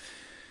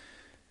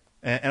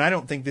 And I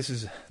don't think this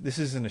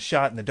isn't a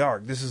shot in the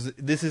dark. This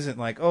isn't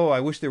like, oh, I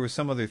wish there was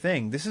some other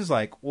thing. This is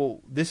like,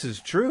 well, this is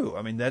true.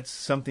 I mean, that's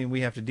something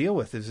we have to deal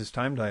with, is this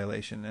time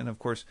dilation. And of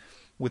course,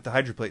 with the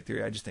hydroplate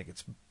theory, I just think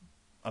it's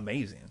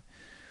amazing.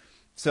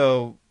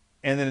 So,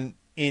 and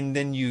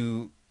then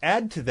you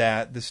add to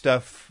that the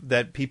stuff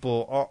that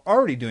people are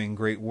already doing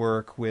great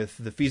work with,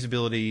 the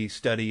feasibility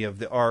study of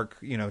the Ark,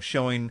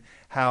 showing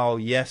how,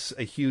 yes,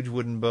 a huge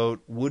wooden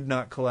boat would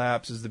not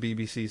collapse, as the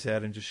BBC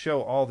said, and just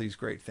show all these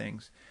great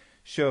things.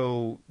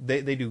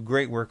 They do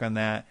great work on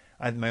that.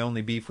 My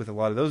only beef with a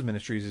lot of those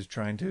ministries is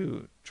trying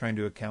to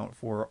account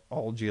for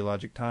all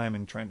geologic time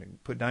and trying to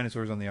put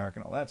dinosaurs on the Ark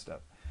and all that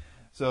stuff.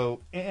 So,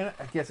 and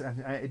I guess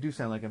I do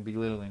sound like I'm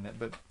belittling it,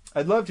 but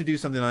I'd love to do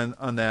something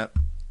on that,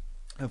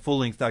 a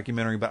full-length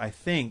documentary. But I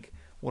think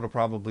what I'll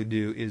probably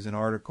do is an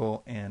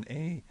article and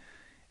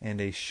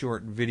a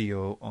short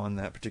video on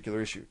that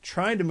particular issue.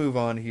 Trying to move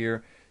on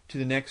here to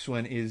the next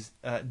one is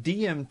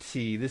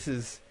DMT. This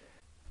is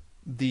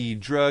the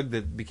drug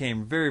that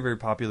became very, very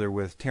popular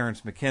with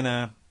Terence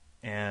McKenna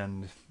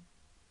and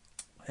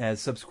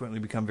has subsequently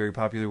become very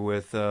popular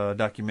with a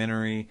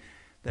documentary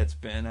that's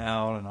been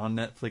out and on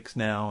Netflix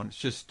now, and it's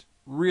just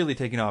really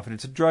taking off. And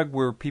it's a drug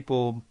where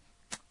people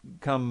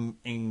come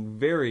in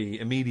very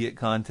immediate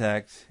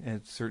contact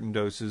at certain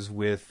doses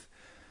with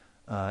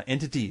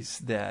entities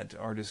that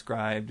are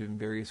described in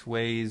various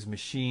ways,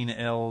 machine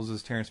elves,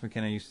 as Terence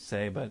McKenna used to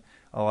say, but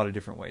a lot of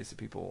different ways that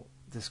people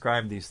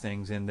describe these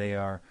things, and they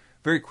are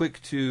very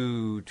quick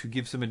to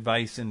give some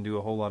advice and do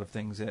a whole lot of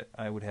things that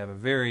I would have a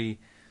very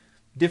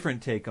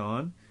different take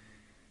on.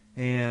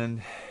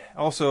 And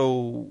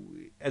also,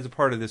 as a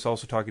part of this,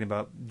 also talking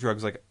about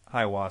drugs like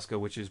ayahuasca,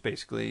 which is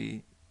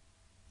basically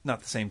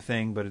not the same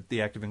thing, but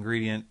the active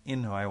ingredient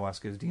in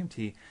ayahuasca is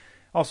DMT.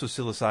 Also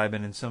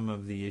psilocybin and some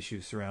of the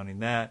issues surrounding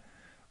that.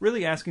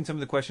 Really asking some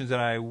of the questions that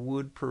I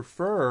would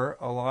prefer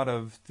a lot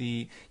of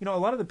the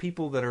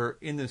people that are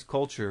in this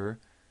culture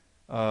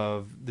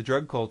of the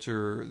drug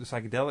culture, the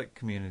psychedelic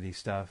community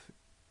stuff,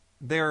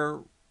 they're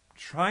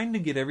trying to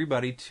get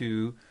everybody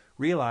to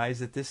realize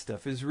that this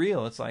stuff is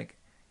real. It's like,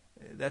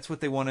 that's what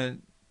they want to,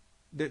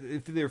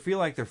 if they feel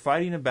like they're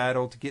fighting a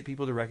battle to get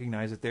people to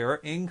recognize that they are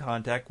in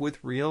contact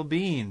with real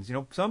beings.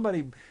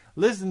 Somebody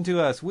listen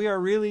to us. We are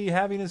really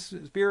having a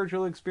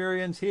spiritual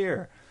experience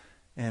here.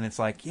 And it's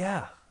like,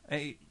 yeah,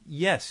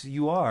 yes,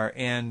 you are.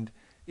 And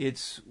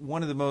it's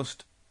one of the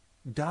most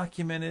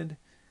documented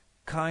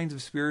kinds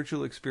of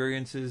spiritual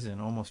experiences in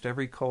almost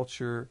every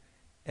culture,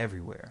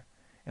 everywhere.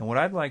 And what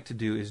I'd like to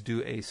do is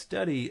do a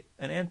study,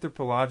 an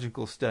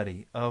anthropological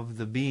study of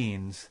the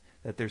beings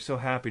that they're so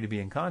happy to be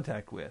in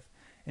contact with,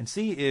 and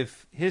see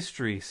if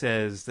history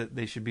says that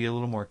they should be a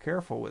little more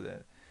careful with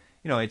it.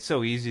 It's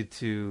so easy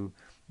to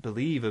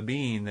believe a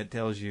being that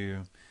tells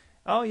you,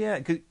 oh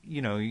yeah,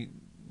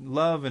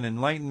 love and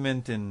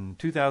enlightenment in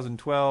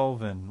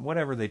 2012 and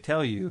whatever they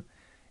tell you.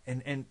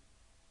 And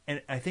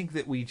I think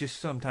that we just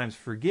sometimes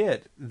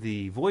forget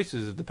the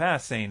voices of the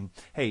past saying,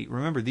 hey,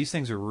 remember, these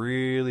things are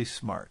really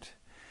smart.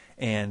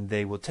 And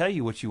they will tell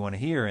you what you want to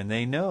hear, and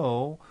they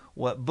know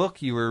what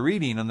book you were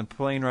reading on the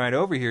plane ride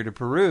over here to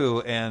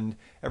Peru and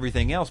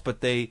everything else.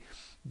 But they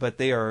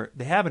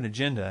have an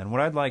agenda. And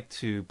what I'd like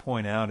to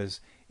point out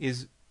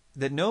is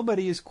that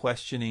nobody is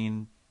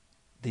questioning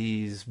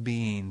these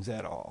beings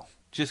at all,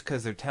 just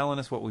because they're telling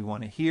us what we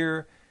want to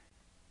hear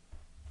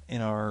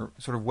in our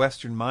sort of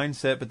Western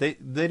mindset. But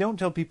they don't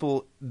tell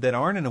people that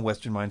aren't in a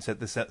Western mindset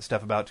this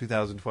stuff about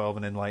 2012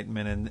 and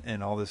enlightenment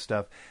and all this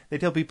stuff. They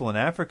tell people in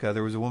Africa.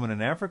 There was a woman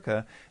in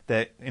Africa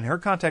that, in her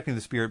contacting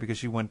the spirit, because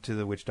she went to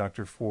the witch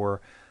doctor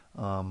for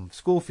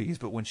school fees,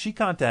 but when she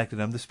contacted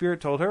him, the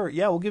spirit told her,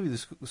 yeah, we'll give you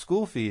the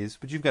school fees,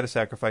 but you've got to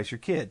sacrifice your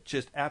kid.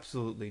 Just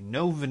absolutely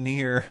no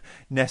veneer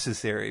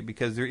necessary,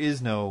 because there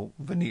is no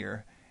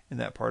veneer in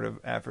that part of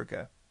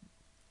Africa.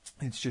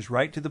 It's just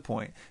right to the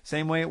point.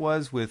 Same way it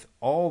was with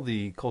all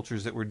the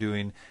cultures that were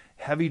doing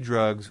heavy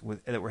drugs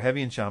that were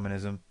heavy in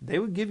shamanism. They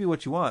would give you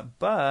what you want,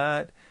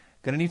 but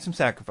going to need some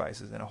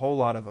sacrifices, and a whole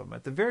lot of them.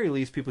 At the very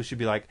least, people should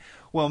be like,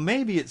 well,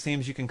 maybe it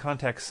seems you can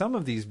contact some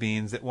of these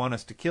beings that want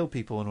us to kill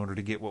people in order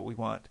to get what we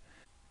want.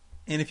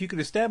 And if you could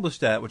establish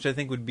that, which I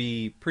think would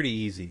be pretty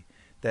easy,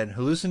 that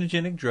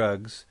hallucinogenic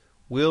drugs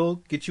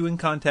will get you in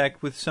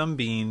contact with some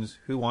beings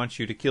who want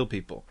you to kill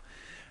people.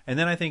 And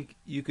then I think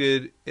you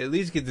could at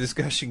least get the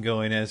discussion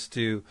going as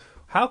to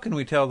how can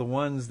we tell the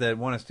ones that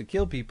want us to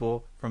kill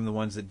people from the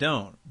ones that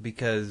don't?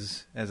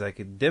 Because, as I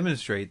could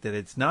demonstrate, that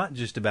it's not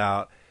just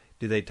about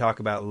do they talk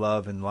about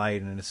love and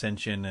light and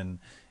ascension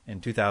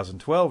and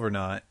 2012 or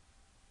not.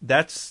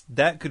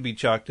 That could be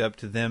chalked up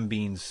to them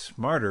being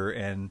smarter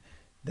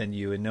than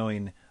you and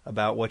knowing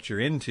about what you're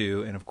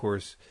into. And, of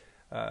course,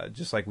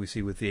 just like we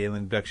see with the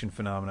alien abduction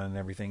phenomenon and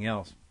everything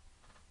else.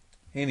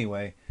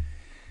 Anyway,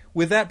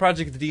 with that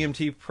project, the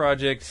DMT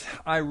project,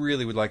 I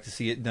really would like to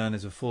see it done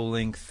as a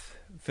full-length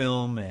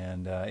film,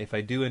 and if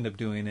I do end up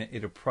doing it,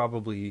 it'll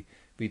probably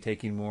be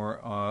taking more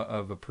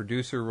of a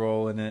producer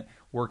role in it,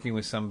 working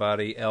with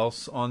somebody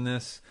else on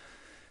this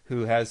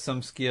who has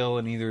some skill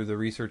in either the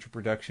research or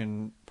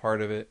production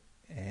part of it,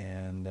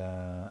 and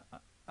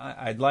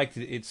I'd like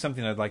to. It's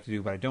something I'd like to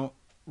do, but I don't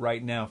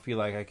right now feel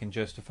like I can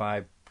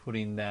justify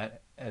putting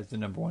that as the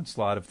number one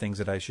slot of things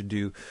that I should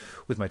do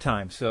with my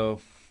time. So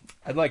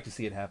I'd like to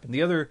see it happen.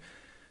 The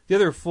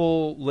other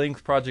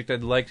full-length project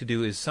I'd like to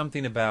do is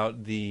something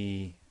about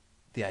the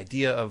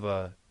idea of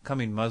a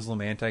coming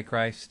Muslim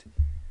Antichrist.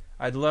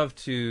 I'd love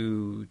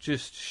to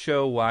just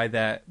show why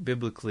that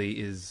biblically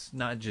is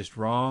not just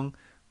wrong,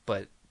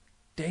 but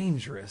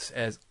dangerous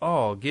as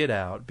all get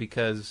out,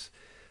 because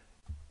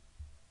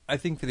I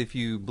think that if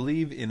you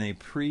believe in a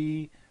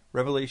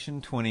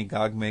pre-Revelation 20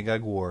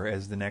 Gog-Magog war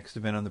as the next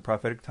event on the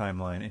prophetic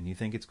timeline, and you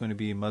think it's going to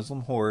be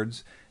Muslim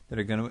hordes that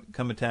are going to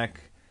come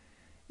attack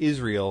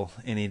Israel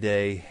any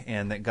day,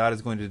 and that God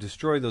is going to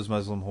destroy those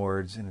Muslim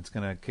hordes, and it's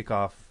going to kick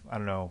off, I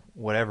don't know,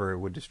 whatever it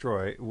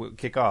would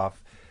kick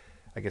off,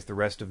 I guess, the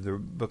rest of the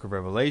book of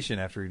Revelation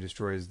after he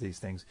destroys these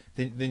things,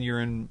 then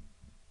you're in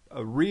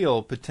a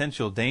real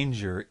potential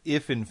danger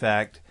if, in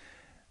fact,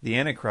 the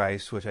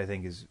Antichrist, which I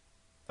think is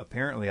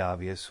apparently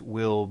obvious,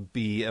 will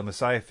be a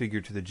Messiah figure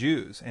to the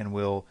Jews and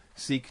will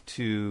seek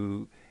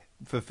to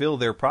fulfill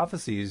their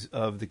prophecies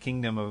of the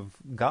kingdom of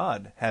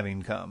God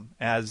having come,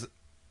 as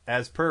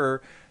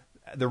per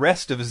the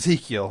rest of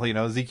Ezekiel,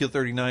 Ezekiel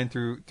 39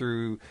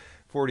 through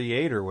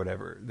 48 or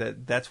whatever.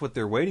 That's what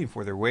they're waiting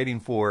for. They're waiting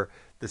for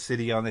the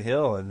city on the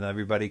hill, and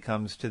everybody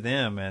comes to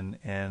them,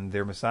 and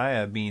their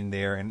Messiah being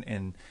there,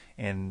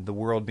 and the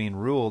world being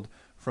ruled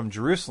from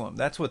Jerusalem.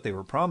 That's what they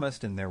were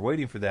promised, and they're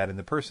waiting for that. And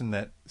the person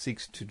that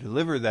seeks to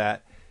deliver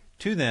that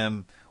to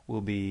them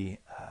will be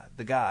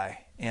the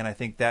guy. And I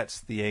think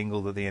that's the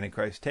angle that the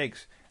Antichrist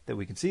takes, that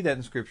we can see that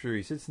in Scripture.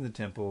 He sits in the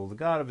temple, the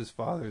God of his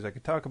fathers. I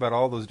could talk about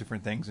all those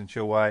different things and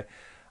show why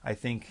I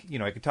think,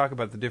 I could talk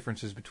about the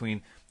differences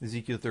between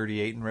Ezekiel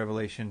 38 and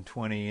Revelation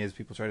 20 as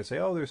people try to say,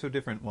 oh, they're so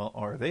different. Well,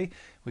 are they?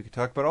 We could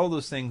talk about all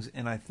those things,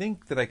 and I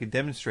think that I could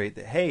demonstrate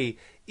that, hey,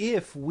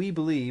 if we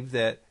believe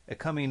that a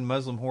coming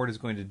Muslim horde is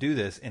going to do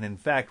this, and in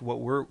fact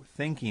what we're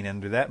thinking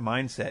under that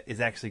mindset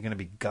is actually going to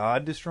be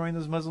God destroying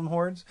those Muslim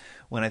hordes,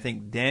 when I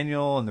think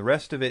Daniel and the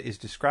rest of it is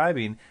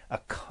describing a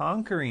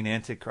conquering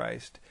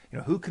Antichrist,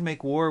 who can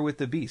make war with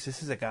the beast?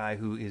 This is a guy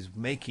who is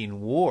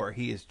making war.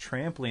 He is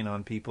trampling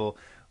on people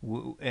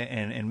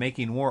and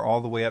making war all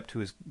the way up to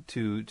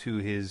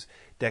his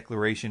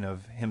declaration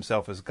of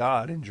himself as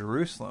God in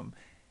Jerusalem.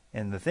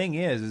 And the thing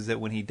is that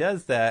when he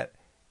does that,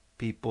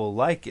 people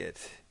like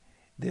it.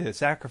 The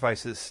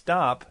sacrifices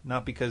stop,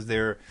 not because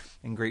they're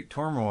in great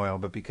turmoil,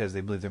 but because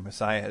they believe their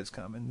Messiah has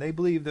come. And they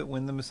believe that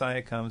when the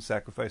Messiah comes,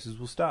 sacrifices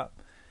will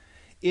stop.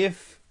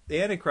 If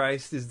the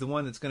Antichrist is the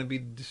one that's going to be,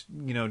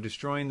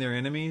 destroying their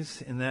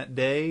enemies in that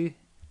day,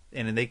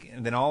 and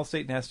then all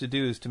Satan has to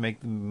do is to make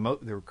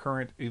the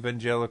current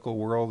evangelical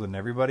world and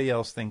everybody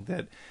else think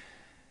that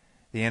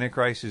the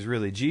Antichrist is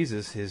really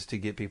Jesus, is to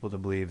get people to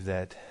believe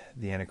that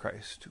the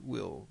Antichrist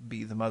will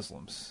be the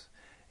Muslims.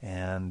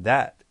 And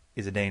that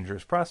is a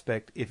dangerous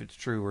prospect if it's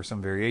true, or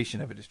some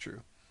variation of it is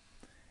true.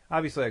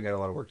 Obviously, I've got a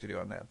lot of work to do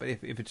on that. But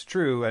if it's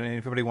true, and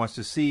if everybody wants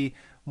to see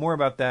more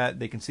about that,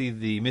 they can see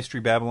the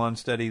Mystery Babylon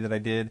study that I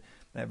did,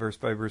 that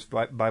verse-by-verse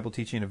Bible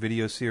teaching, a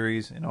video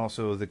series, and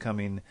also the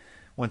coming,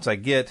 once I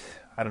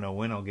don't know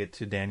when I'll get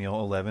to Daniel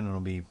 11, it'll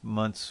be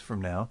months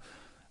from now,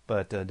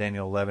 but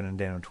Daniel 11 and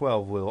Daniel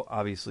 12 will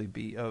obviously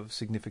be of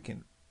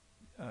significant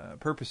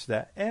purpose to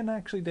that, and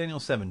actually Daniel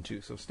 7 too,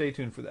 so stay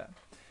tuned for that.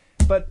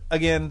 But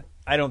again,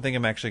 I don't think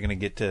I'm actually going to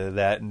get to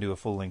that and do a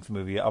full-length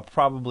movie. I'll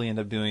probably end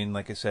up doing,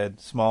 like I said,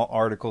 small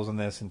articles on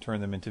this and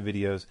turn them into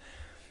videos.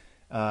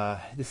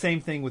 The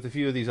same thing with a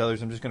few of these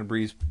others. I'm just going to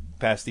breeze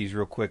past these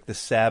real quick. The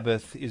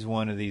Sabbath is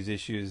one of these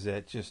issues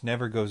that just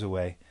never goes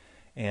away.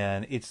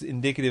 And it's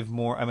indicative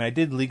more. I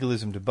did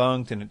Legalism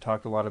Debunked, and it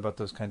talked a lot about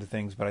those kinds of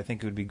things, but I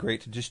think it would be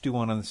great to just do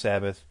one on the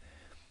Sabbath.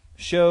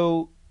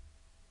 I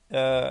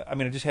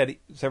just had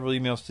several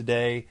emails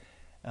today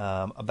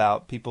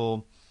about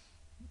people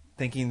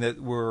thinking that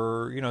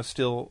we're,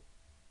 still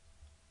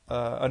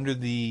under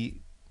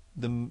the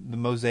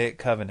Mosaic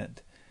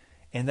covenant.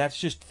 And that's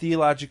just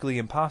theologically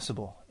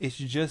impossible. It's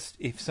just,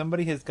 if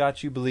somebody has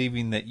got you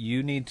believing that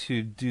you need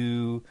to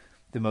do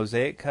the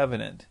Mosaic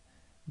covenant,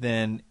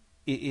 then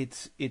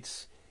it's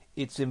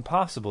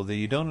impossible, that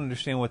you don't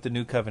understand what the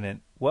new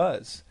covenant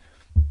was.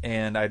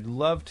 And I'd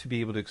love to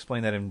be able to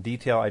explain that in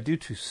detail. I do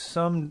to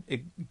some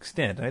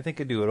extent, and I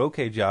think I do an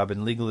okay job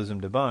in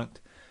Legalism Debunked,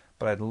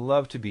 but I'd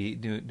love to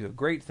do a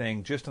great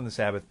thing just on the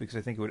Sabbath, because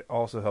I think it would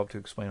also help to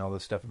explain all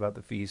this stuff about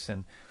the feasts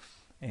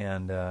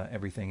and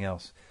everything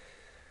else.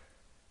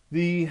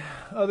 The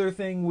other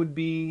thing would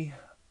be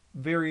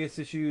various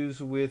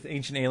issues with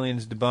Ancient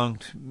Aliens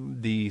Debunked,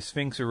 the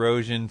Sphinx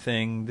erosion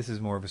thing. This is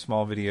more of a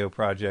small video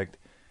project.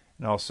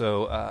 And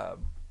also,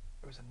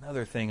 there was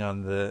another thing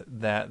on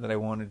that I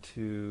wanted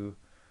to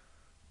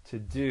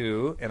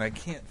do, and I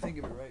can't think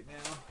of it right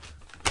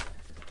now.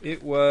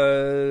 It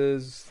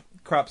was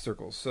crop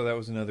circles, so that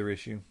was another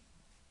issue.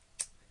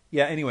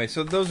 Yeah, anyway,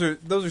 so those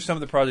are some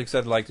of the projects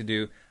I'd like to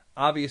do.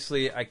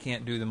 Obviously, I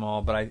can't do them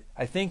all, but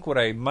I think what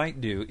I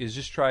might do is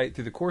just try,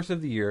 through the course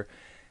of the year,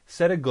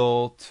 set a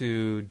goal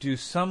to do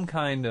some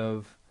kind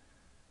of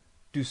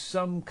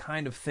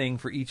thing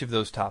for each of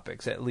those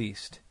topics, at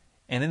least.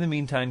 And in the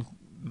meantime,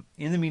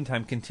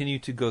 continue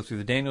to go through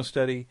the Daniel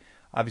study,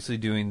 obviously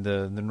doing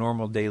the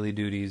normal daily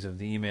duties of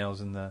the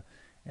emails and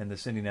the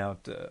sending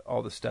out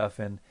all the stuff,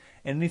 and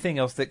anything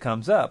else that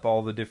comes up,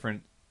 all the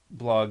different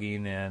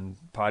blogging and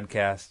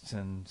podcasts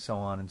and so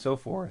on and so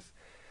forth.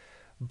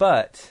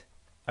 But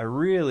I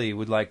really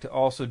would like to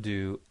also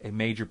do a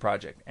major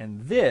project.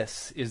 And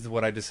this is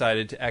what I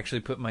decided to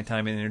actually put my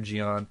time and energy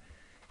on,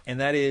 and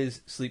that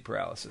is sleep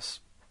paralysis.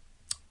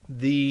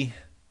 The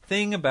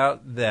thing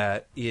about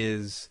that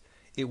is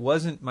it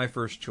wasn't my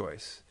first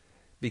choice,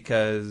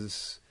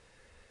 because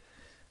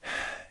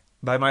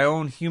by my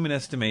own human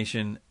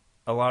estimation,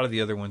 a lot of the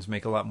other ones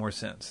make a lot more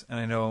sense. And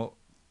I know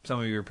some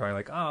of you are probably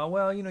like, oh,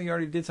 well, you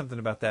already did something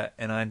about that.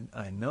 And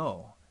I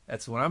know.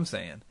 That's what I'm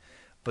saying.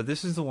 But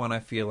this is the one I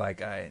feel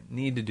like I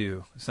need to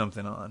do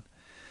something on.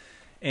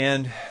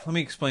 And let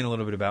me explain a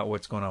little bit about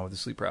what's going on with the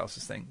sleep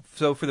paralysis thing.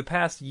 So for the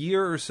past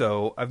year or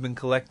so, I've been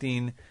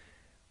collecting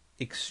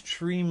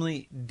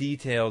extremely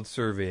detailed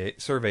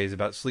surveys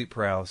about sleep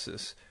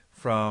paralysis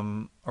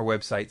from our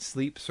website,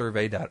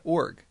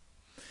 sleepsurvey.org.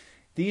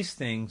 These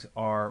things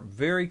are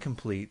very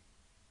complete,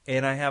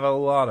 and I have a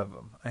lot of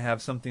them. I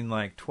have something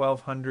like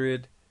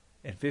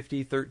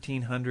 1,250,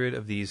 1,300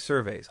 of these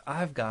surveys.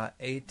 I've got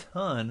a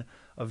ton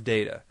of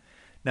data.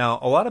 Now,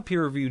 a lot of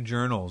peer-reviewed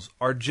journals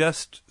are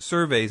just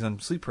surveys on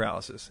sleep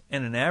paralysis,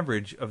 and an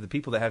average of the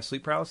people that have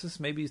sleep paralysis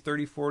maybe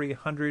 30, 40,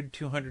 100,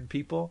 200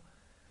 people.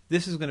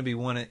 This is going to be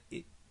one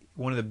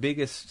of the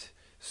biggest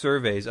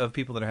surveys of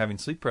people that are having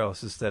sleep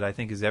paralysis that I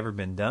think has ever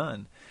been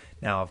done.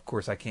 Now, of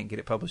course, I can't get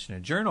it published in a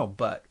journal,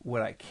 but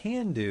what I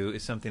can do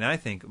is something I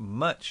think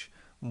much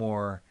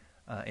more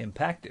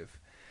impactful.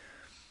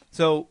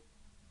 So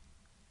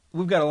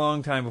we've got a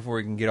long time before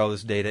we can get all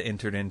this data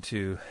entered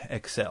into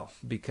Excel,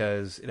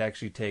 because it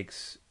actually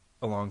takes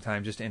a long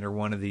time just to enter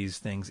one of these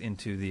things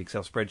into the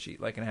Excel spreadsheet,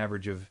 like an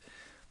average of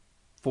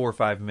 4 or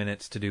 5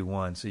 minutes to do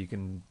one. So you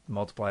can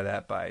multiply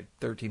that by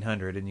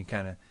 1,300, and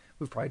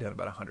we've probably done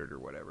about 100 or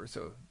whatever,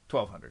 so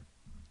 1,200.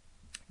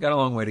 Got a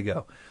long way to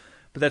go.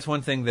 But that's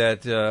one thing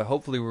that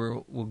hopefully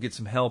we'll get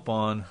some help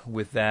on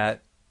with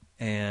that.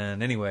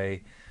 And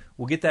anyway,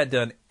 we'll get that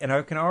done. And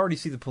I can already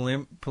see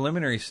the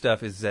preliminary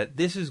stuff is that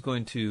this is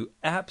going to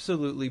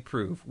absolutely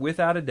prove,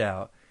 without a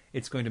doubt,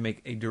 it's going to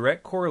make a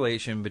direct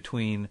correlation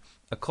between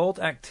occult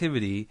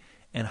activity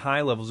and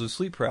high levels of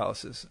sleep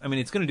paralysis. I mean,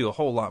 it's going to do a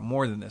whole lot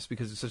more than this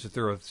because it's such a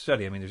thorough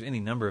study. I mean, there's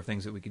any number of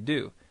things that we could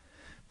do.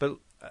 But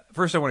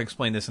first I want to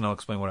explain this, and I'll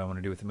explain what I want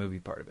to do with the movie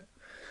part of it.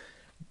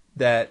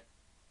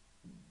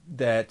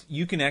 That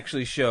you can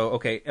actually show,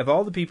 okay, of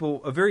all the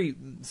people, a very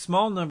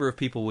small number of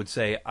people would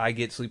say, I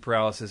get sleep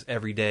paralysis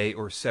every day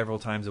or several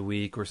times a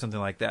week or something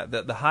like that.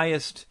 The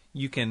highest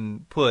you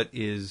can put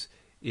is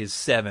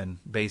 7,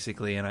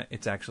 basically, and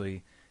it's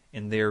actually,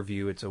 in their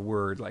view, it's a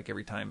word, like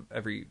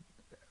every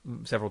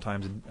several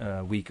times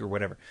a week or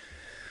whatever.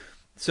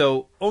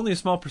 So only a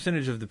small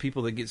percentage of the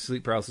people that get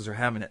sleep paralysis are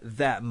having it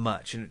that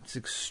much, and it's an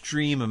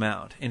extreme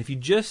amount. And if you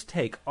just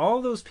take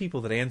all those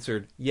people that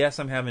answered, yes,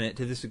 I'm having it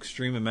to this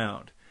extreme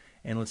amount,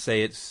 and let's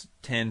say it's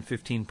 10,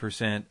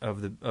 15%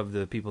 of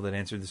the people that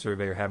answered the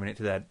survey are having it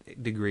to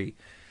that degree,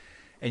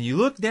 and you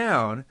look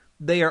down,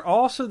 they are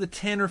also the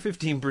 10 or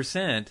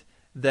 15%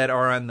 that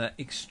are on the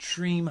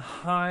extreme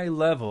high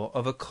level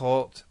of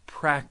occult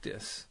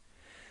practice.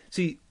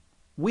 See,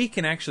 we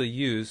can actually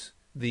use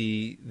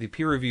the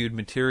peer-reviewed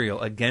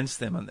material against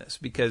them on this,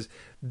 because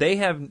they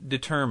have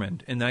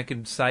determined, and I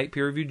can cite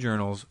peer-reviewed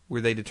journals where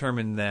they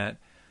determined that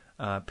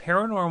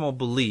paranormal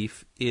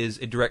belief is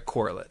a direct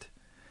correlate.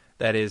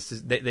 That is,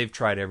 they've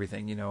tried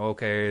everything.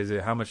 Okay, is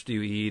it how much do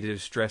you eat?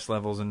 Is stress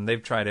levels? And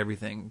they've tried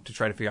everything to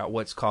try to figure out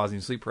what's causing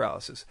sleep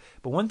paralysis.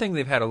 But one thing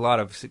they've had a lot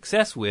of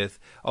success with,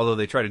 although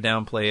they try to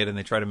downplay it and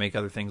they try to make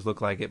other things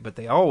look like it, but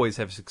they always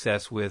have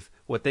success with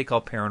what they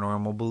call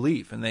paranormal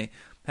belief. And they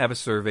have a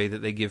survey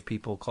that they give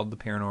people called the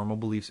Paranormal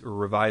Beliefs, or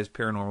Revised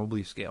Paranormal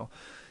Belief Scale.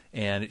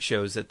 And it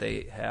shows that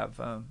they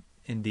have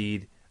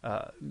indeed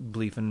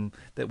belief in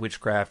that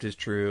witchcraft is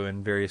true,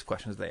 and various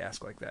questions they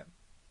ask like that.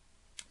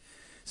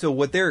 So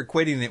what they're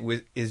equating it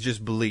with is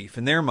just belief.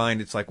 In their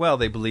mind, it's like, well,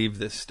 they believe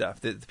this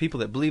stuff. The people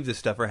that believe this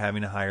stuff are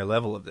having a higher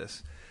level of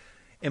this.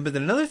 But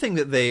then another thing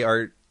that they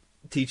are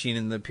teaching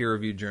in the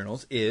peer-reviewed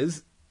journals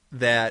is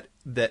that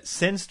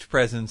sensed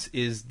presence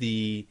is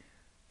the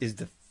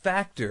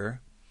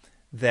factor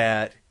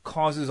that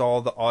causes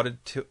all the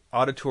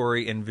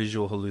auditory and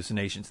visual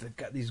hallucinations. They've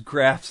got these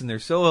graphs, and they're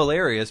so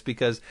hilarious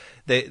because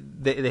they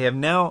have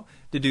now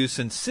deduced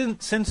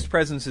sensed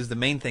presence is the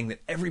main thing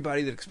that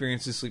everybody that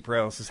experiences sleep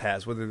paralysis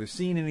has, whether they're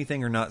seeing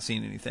anything or not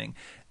seeing anything.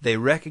 They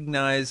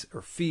recognize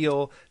or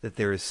feel that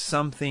there is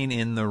something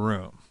in the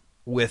room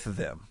with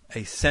them,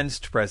 a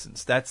sensed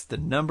presence. That's the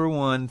number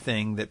one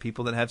thing that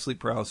people that have sleep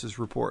paralysis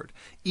report.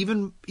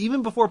 Even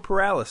before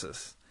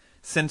paralysis,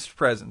 sensed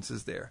presence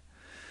is there.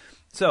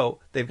 So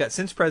they've got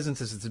sense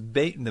presence as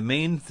the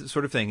main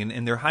sort of thing,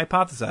 and they're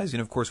hypothesizing,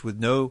 of course, with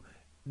no,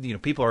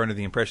 people are under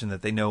the impression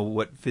that they know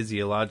what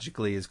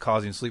physiologically is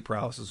causing sleep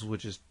paralysis,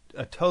 which is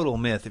a total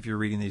myth if you're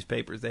reading these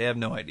papers. They have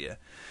no idea.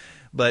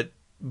 But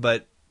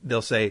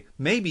they'll say,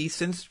 maybe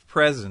sense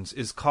presence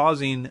is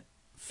causing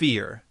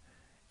fear,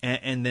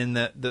 and then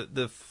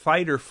the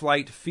fight or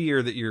flight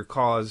fear that you're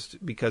caused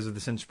because of the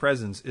sense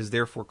presence is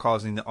therefore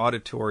causing the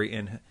auditory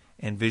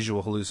and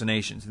visual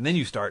hallucinations. And then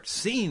you start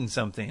seeing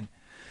something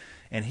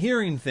and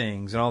hearing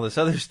things and all this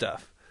other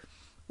stuff.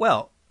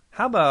 Well,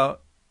 how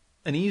about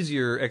an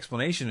easier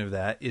explanation of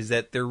that is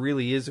that there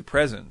really is a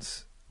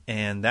presence,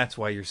 and that's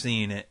why you're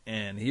seeing it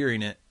and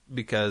hearing it,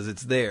 because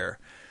it's there.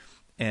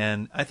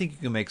 And I think you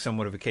can make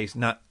somewhat of a case.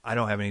 I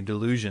don't have any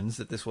delusions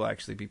that this will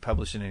actually be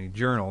published in any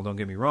journal, don't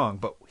get me wrong,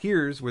 but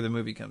here's where the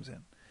movie comes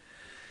in.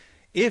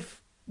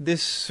 If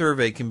this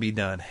survey can be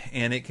done,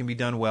 and it can be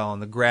done well,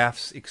 and the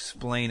graphs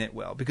explain it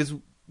well, because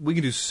we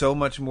can do so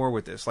much more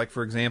with this. Like,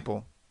 for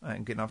example,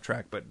 I'm getting off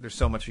track, but there's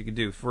so much you can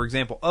do. For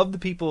example, of the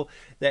people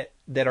that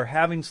are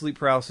having sleep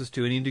paralysis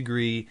to any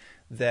degree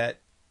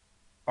that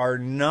are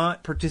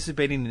not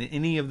participating in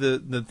any of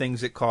the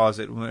things that cause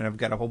it, and I've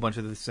got a whole bunch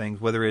of these things,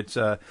 whether it's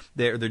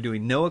they're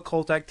doing no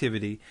occult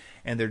activity,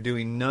 and they're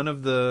doing none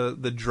of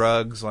the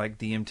drugs like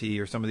DMT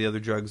or some of the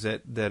other drugs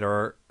that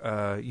are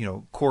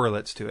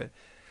correlates to it.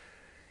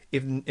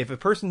 If a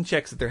person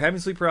checks that they're having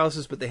sleep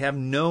paralysis but they have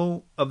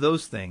no of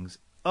those things,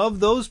 of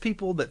those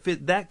people that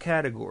fit that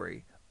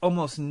category,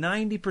 almost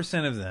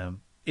 90% of them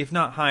if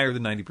not higher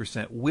than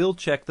 90%, will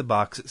check the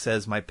box that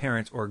says my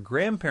parents or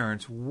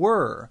grandparents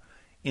were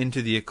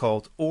into the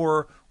occult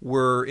or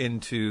were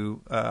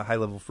into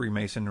high-level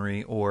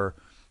Freemasonry or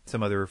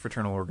some other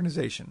fraternal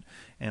organization.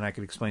 And I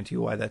could explain to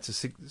you why that's a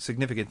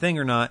significant thing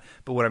or not,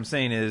 but what I'm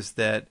saying is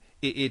that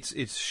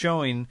it's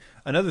showing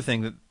another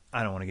thing that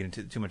I don't want to get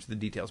into too much of the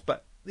details,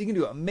 but you can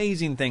do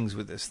amazing things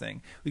with this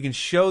thing. We can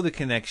show the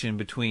connection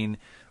between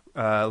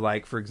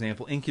like, for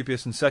example,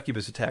 incubus and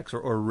succubus attacks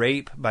or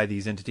rape by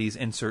these entities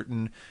and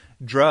certain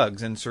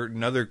drugs and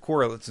certain other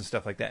correlates and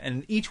stuff like that.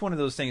 And each one of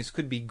those things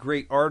could be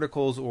great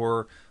articles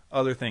or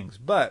other things.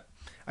 But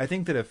I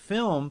think that a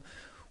film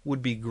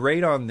would be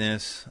great on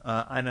this,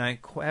 and I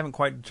haven't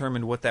quite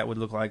determined what that would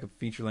look like, a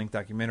feature-length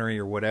documentary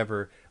or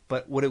whatever,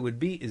 but what it would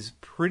be is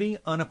pretty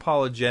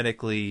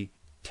unapologetically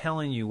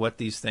telling you what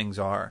these things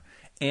are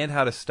and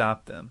how to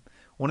stop them.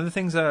 One of the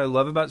things that I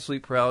love about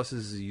sleep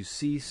paralysis is you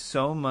see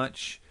so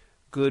much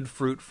good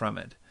fruit from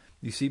it.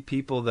 You see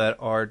people that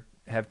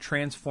have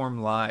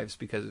transformed lives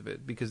because of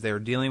it, because they are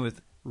dealing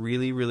with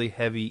really, really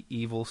heavy,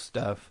 evil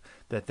stuff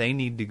that they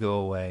need to go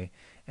away.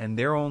 And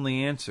their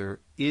only answer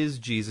is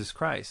Jesus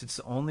Christ. It's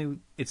the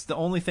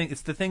only thing.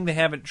 It's the thing they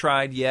haven't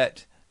tried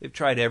yet. They've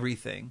tried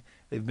everything.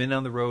 They've been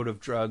on the road of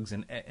drugs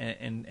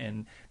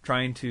and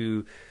trying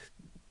to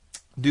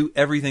do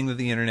everything that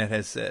the internet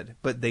has said.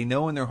 But they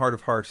know in their heart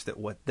of hearts that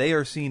what they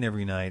are seeing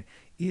every night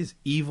is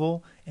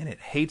evil, and it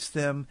hates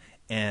them.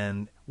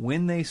 And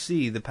when they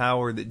see the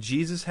power that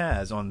Jesus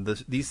has on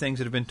these things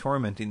that have been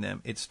tormenting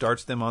them, it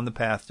starts them on the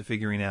path to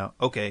figuring out,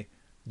 okay,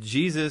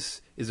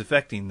 Jesus is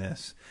affecting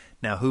this.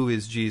 Now, who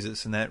is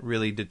Jesus? And that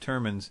really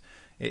determines,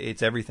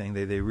 it's everything.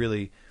 They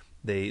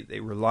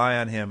rely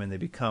on him, and they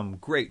become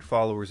great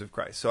followers of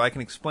Christ. So I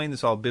can explain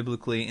this all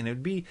biblically, and it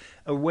would be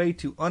a way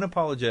to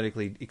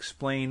unapologetically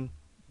explain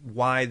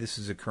why this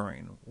is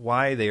occurring,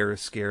 why they are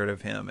scared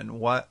of him, and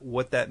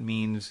what that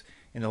means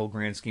in the whole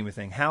grand scheme of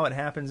thing, how it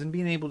happens, and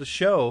being able to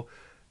show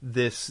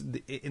this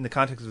in the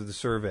context of the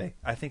survey.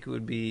 I think it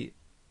would be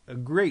a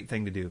great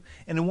thing to do.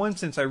 And in one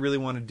sense, I really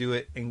want to do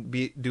it and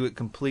do it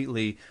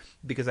completely,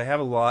 because I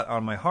have a lot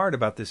on my heart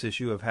about this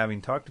issue of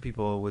having talked to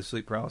people with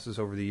sleep paralysis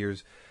over the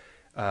years,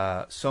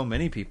 so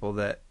many people,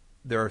 that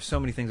there are so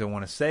many things I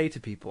want to say to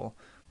people.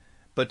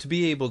 But to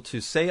be able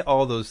to say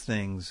all those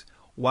things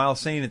while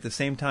saying at the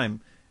same time,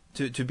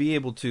 to be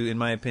able to, in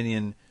my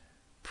opinion,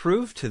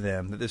 prove to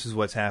them that this is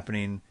what's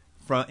happening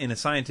in a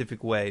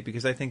scientific way,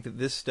 because I think that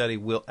this study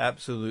will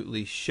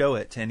absolutely show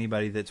it to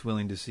anybody that's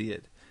willing to see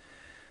it.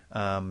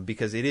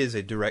 Because it is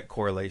a direct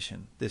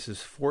correlation. This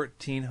is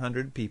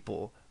 1,400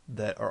 people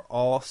that are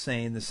all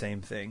saying the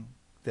same thing,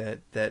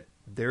 that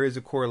there is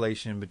a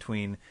correlation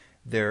between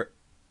their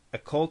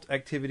occult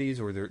activities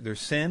or their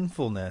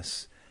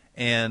sinfulness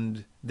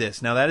and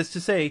this. Now, that is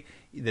to say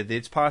that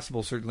it's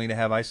possible, certainly, to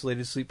have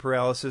isolated sleep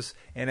paralysis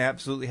and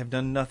absolutely have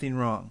done nothing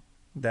wrong.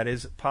 That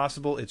is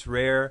possible. It's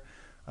rare.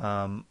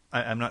 I'm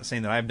not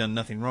saying that I've done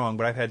nothing wrong,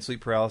 but I've had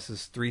sleep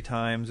paralysis 3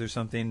 times or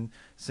something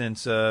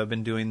since I've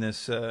been doing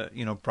this,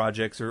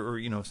 projects or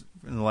in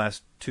the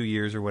last 2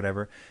 years or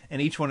whatever.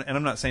 And each one, and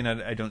I'm not saying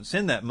I don't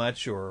sin that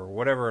much or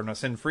whatever, I'm not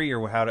sin free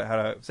or how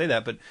to say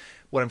that, but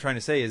what I'm trying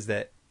to say is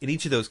that in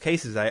each of those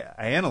cases, I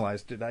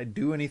analyzed, did I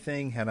do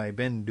anything? Had I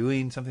been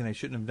doing something I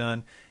shouldn't have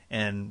done?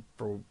 And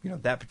for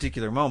that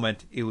particular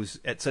moment, it was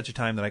at such a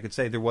time that I could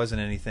say there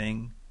wasn't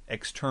anything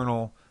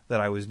external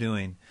that I was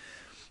doing.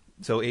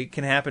 So it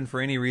can happen for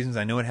any reasons.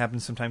 I know it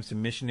happens sometimes to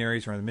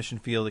missionaries or on the mission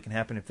field. It can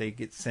happen if they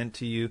get sent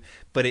to you,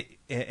 but it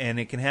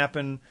can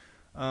happen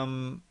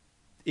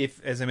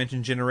if, as I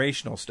mentioned,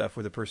 generational stuff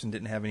where the person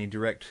didn't have any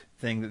direct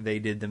thing that they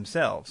did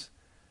themselves.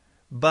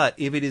 But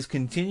if it is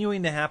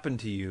continuing to happen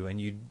to you,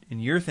 and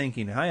you're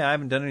thinking, "Hi, I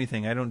haven't done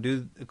anything. I don't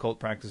do occult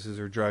practices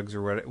or drugs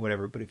or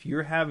whatever," but if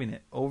you're having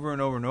it over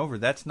and over and over,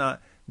 that's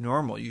not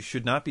normal. You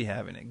should not be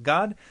having it.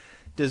 God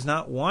does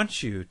not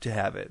want you to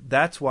have it.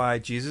 That's why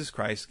Jesus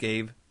Christ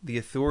gave the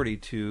authority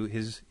to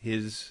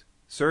his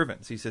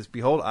servants. He says,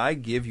 "Behold, I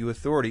give you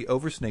authority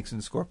over snakes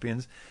and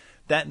scorpions,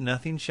 that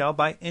nothing shall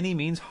by any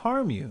means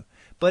harm you.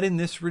 But in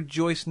this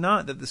rejoice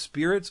not, that the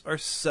spirits are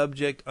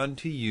subject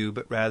unto you,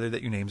 but rather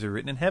that your names are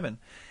written in heaven."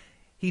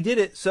 He did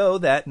it so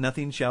that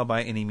nothing shall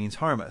by any means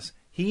harm us.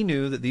 He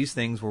knew that these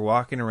things were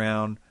walking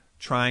around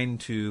trying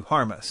to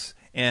harm us,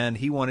 and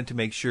he wanted to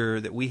make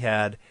sure that we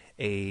had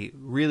a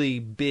really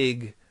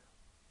big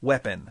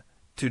weapon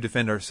to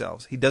defend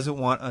ourselves. He doesn't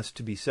want us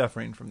to be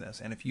suffering from this.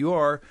 And if you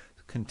are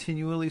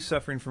continually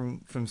suffering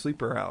from sleep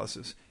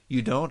paralysis,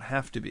 you don't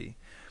have to be.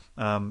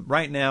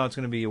 Right now, it's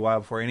going to be a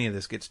while before any of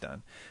this gets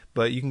done.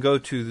 But you can go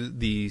to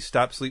the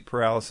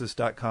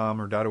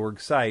StopSleepParalysis.com or .org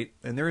site,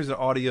 and there is an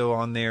audio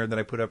on there that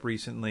I put up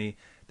recently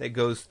that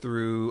goes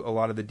through a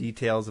lot of the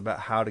details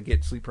about how to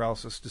get sleep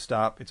paralysis to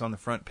stop. It's on the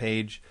front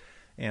page,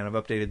 and I've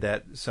updated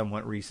that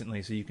somewhat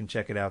recently, so you can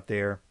check it out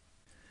there.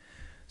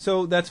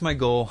 So that's my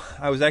goal.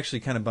 I was actually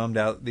kind of bummed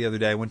out the other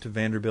day. I went to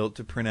Vanderbilt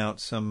to print out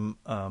some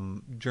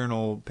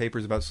journal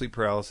papers about sleep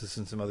paralysis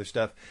and some other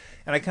stuff.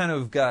 And I kind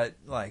of got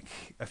I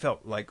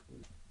felt like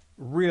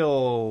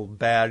real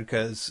bad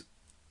because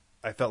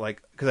I felt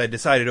like, because I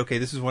decided, okay,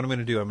 this is what I'm going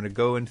to do. I'm going to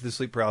go into the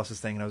sleep paralysis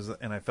thing,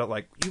 and I felt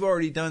like, you've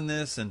already done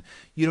this, and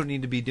you don't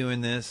need to be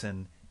doing this,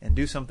 and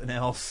do something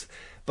else.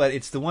 But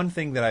it's the one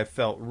thing that I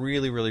felt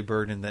really, really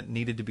burdened that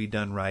needed to be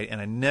done right, and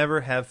I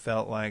never have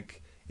felt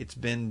like it's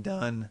been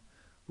done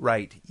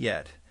right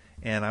yet.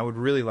 And I would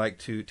really like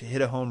to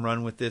hit a home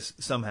run with this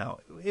somehow.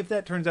 If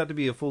that turns out to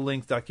be a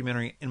full-length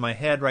documentary, in my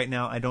head right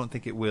now, I don't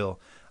think it will.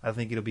 I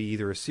think it'll be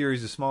either a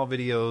series of small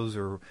videos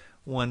or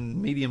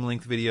one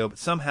medium-length video, but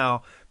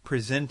somehow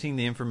presenting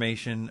the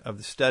information of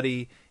the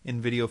study in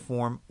video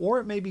form, or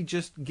it may be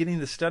just getting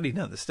the study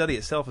done. The study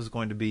itself is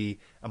going to be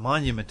a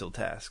monumental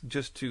task.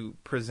 Just to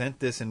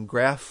present this in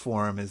graph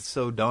form is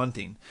so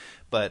daunting.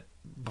 But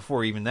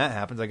before even that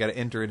happens, I got to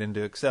enter it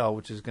into Excel,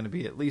 which is going to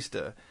be at least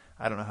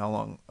I don't know how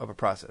long of a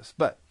process.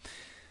 But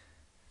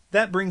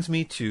that brings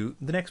me to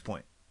the next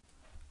point.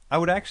 I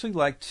would actually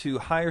like to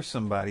hire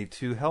somebody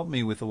to help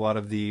me with a lot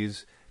of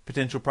these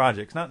potential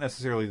projects, not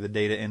necessarily the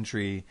data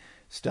entry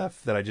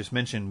stuff that I just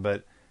mentioned,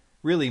 but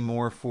really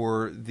more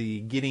for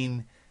the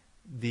getting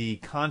the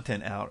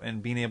content out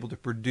and being able to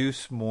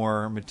produce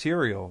more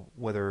material,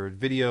 whether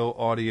video,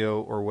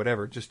 audio, or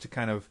whatever, just to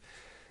kind of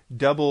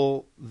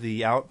double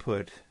the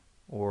output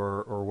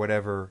or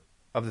whatever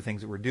of the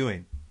things that we're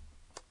doing.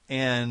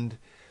 And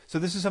so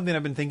this is something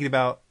I've been thinking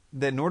about,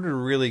 that in order to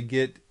really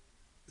get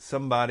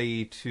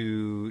somebody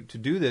to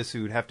do this,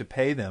 we would have to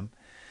pay them.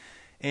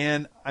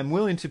 And I'm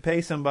willing to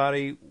pay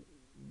somebody.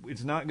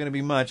 It's not going to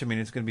be much. I mean,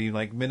 it's going to be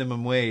like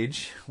minimum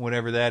wage,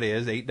 whatever that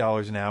is,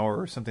 $8 an hour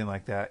or something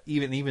like that.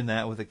 Even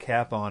that with a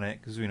cap on it,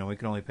 because we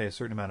can only pay a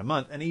certain amount a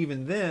month. And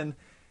even then,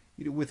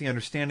 with the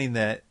understanding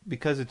that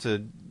because it's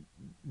a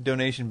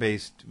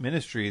donation-based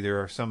ministry,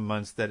 there are some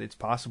months that it's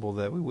possible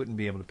that we wouldn't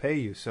be able to pay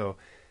you. So,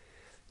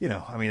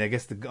 I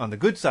guess on the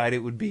good side, it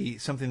would be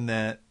something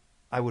that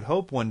I would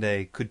hope one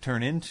day could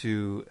turn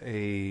into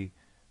a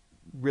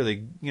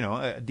really,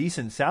 a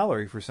decent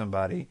salary for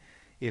somebody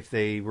if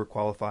they were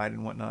qualified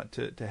and whatnot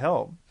to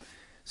help.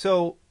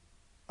 So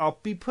I'll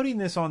be putting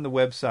this on the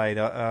website.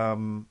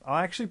 I'll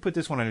actually put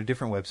this one on a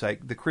different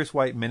website, the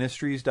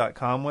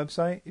chriswhiteministries.com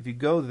website. If you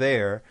go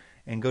there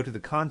and go to the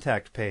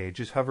contact page,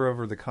 just hover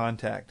over the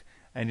contact,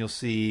 and you'll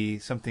see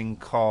something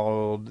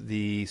called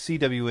the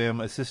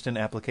CWM Assistant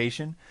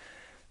Application.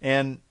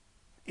 And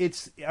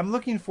I'm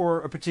looking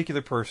for a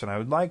particular person.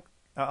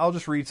 I'll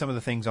just read some of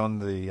the things on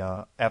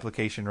the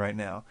application right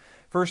now.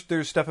 First,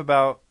 there's stuff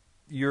about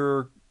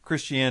your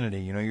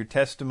Christianity, your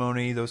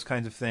testimony, those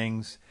kinds of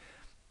things,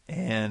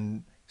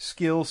 and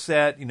skill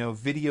set,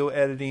 video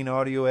editing,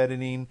 audio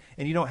editing.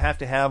 And you don't have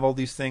to have all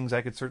these things.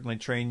 I could certainly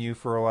train you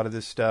for a lot of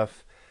this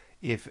stuff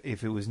if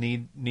it was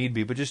need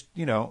be. But just,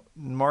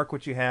 mark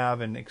what you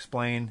have and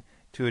explain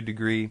to a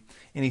degree.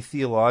 Any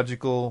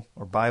theological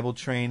or Bible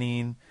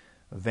training,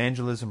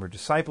 evangelism or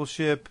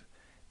discipleship.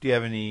 Do you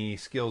have any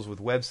skills with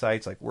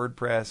websites like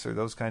WordPress or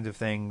those kinds of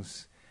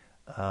things?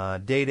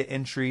 Data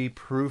entry,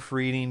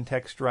 proofreading,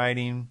 text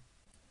writing,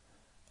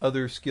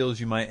 other skills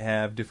you might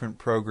have, different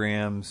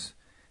programs,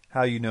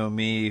 how you know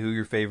me, who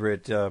your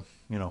favorite,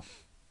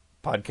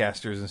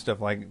 podcasters and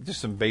stuff, like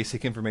just some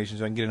basic information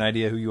so I can get an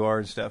idea who you are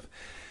and stuff.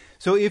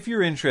 So if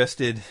you're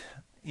interested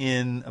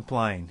in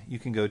applying, you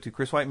can go to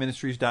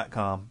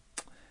chriswhiteministries.com,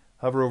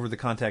 hover over the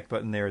contact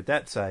button there at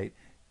that site,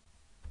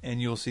 and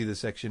you'll see the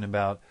section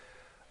about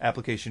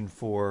application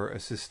for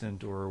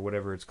assistant or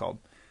whatever it's called.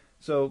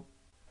 So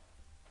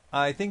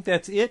I think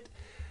that's it.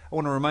 I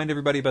want to remind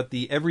everybody about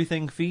the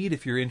Everything feed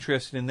if you're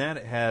interested in that.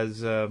 It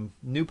has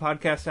new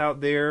podcasts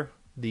out there.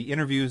 The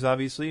interviews,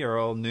 obviously, are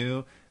all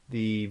new.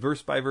 The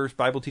Verse by Verse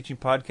Bible Teaching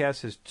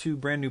Podcast has 2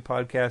 brand new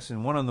podcasts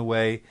and one on the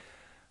way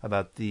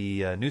about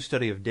the new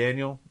study of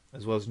Daniel,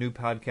 as well as new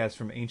podcasts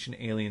from Ancient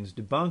Aliens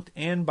Debunked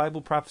and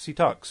Bible Prophecy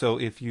Talk. So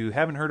if you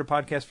haven't heard a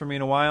podcast from me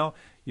in a while,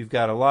 you've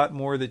got a lot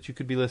more that you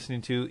could be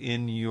listening to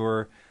in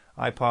your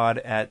iPod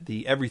at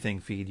the Everything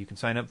feed. You can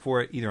sign up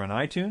for it either on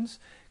iTunes,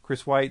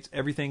 Chris White's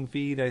Everything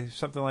feed,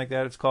 something like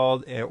that it's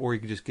called, or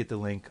you can just get the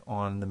link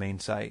on the main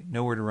site,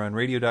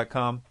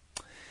 nowheretorunradio.com.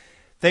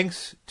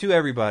 Thanks to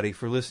everybody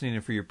for listening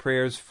and for your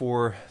prayers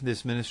for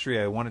this ministry.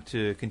 I want it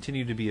to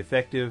continue to be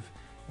effective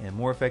and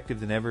more effective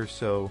than ever.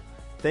 So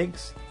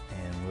thanks,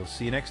 and we'll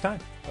see you next time.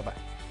 Bye-bye.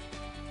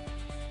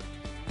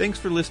 Thanks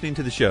for listening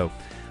to the show.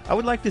 I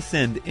would like to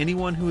send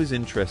anyone who is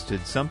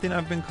interested something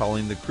I've been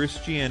calling the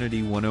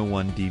Christianity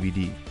 101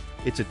 DVD.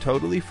 It's a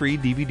totally free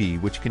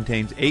DVD which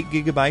contains 8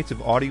 gigabytes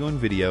of audio and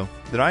video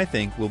that I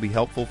think will be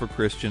helpful for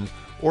Christians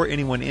or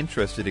anyone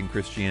interested in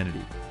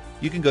Christianity.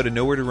 You can go to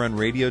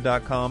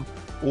nowheretorunradio.com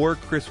or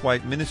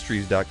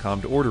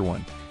chriswhiteministries.com to order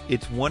one.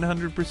 It's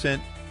 100%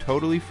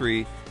 totally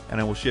free, and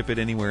I will ship it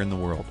anywhere in the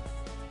world.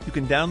 You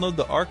can download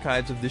the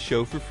archives of this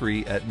show for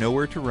free at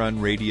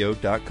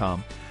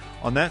nowheretorunradio.com.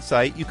 On that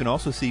site, you can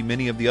also see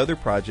many of the other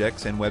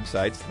projects and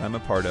websites that I'm a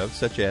part of,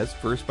 such as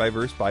Verse by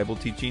Verse Bible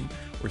Teaching,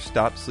 or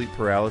Stop Sleep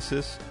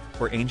Paralysis,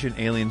 or Ancient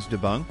Aliens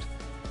Debunked.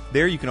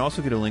 There you can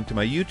also get a link to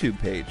my YouTube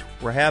page,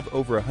 where I have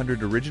over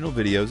 100 original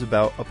videos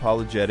about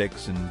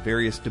apologetics and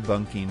various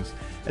debunkings,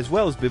 as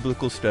well as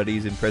biblical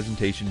studies and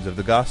presentations of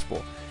the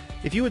gospel.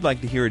 If you would like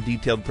to hear a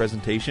detailed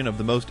presentation of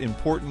the most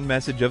important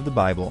message of the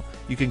Bible,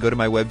 you can go to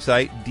my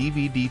website,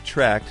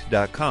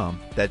 dvdtract.com.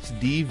 That's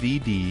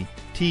dvdtract.com.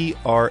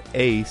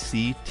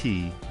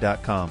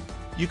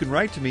 You can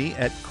write to me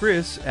at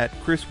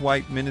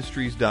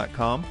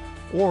chris@chriswhiteministries.com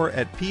or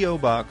at P.O.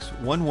 Box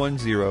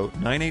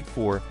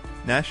 110984,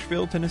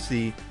 Nashville,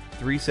 Tennessee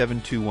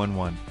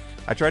 37211.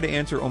 I try to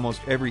answer almost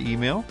every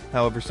email.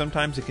 However,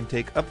 sometimes it can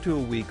take up to a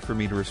week for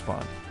me to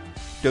respond.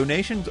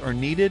 Donations are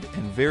needed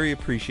and very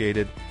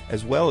appreciated,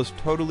 as well as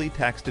totally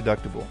tax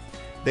deductible.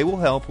 They will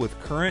help with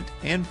current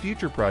and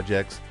future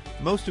projects,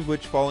 most of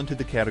which fall into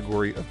the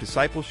category of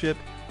discipleship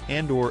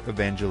and/or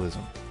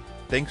evangelism.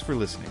 Thanks for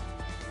listening.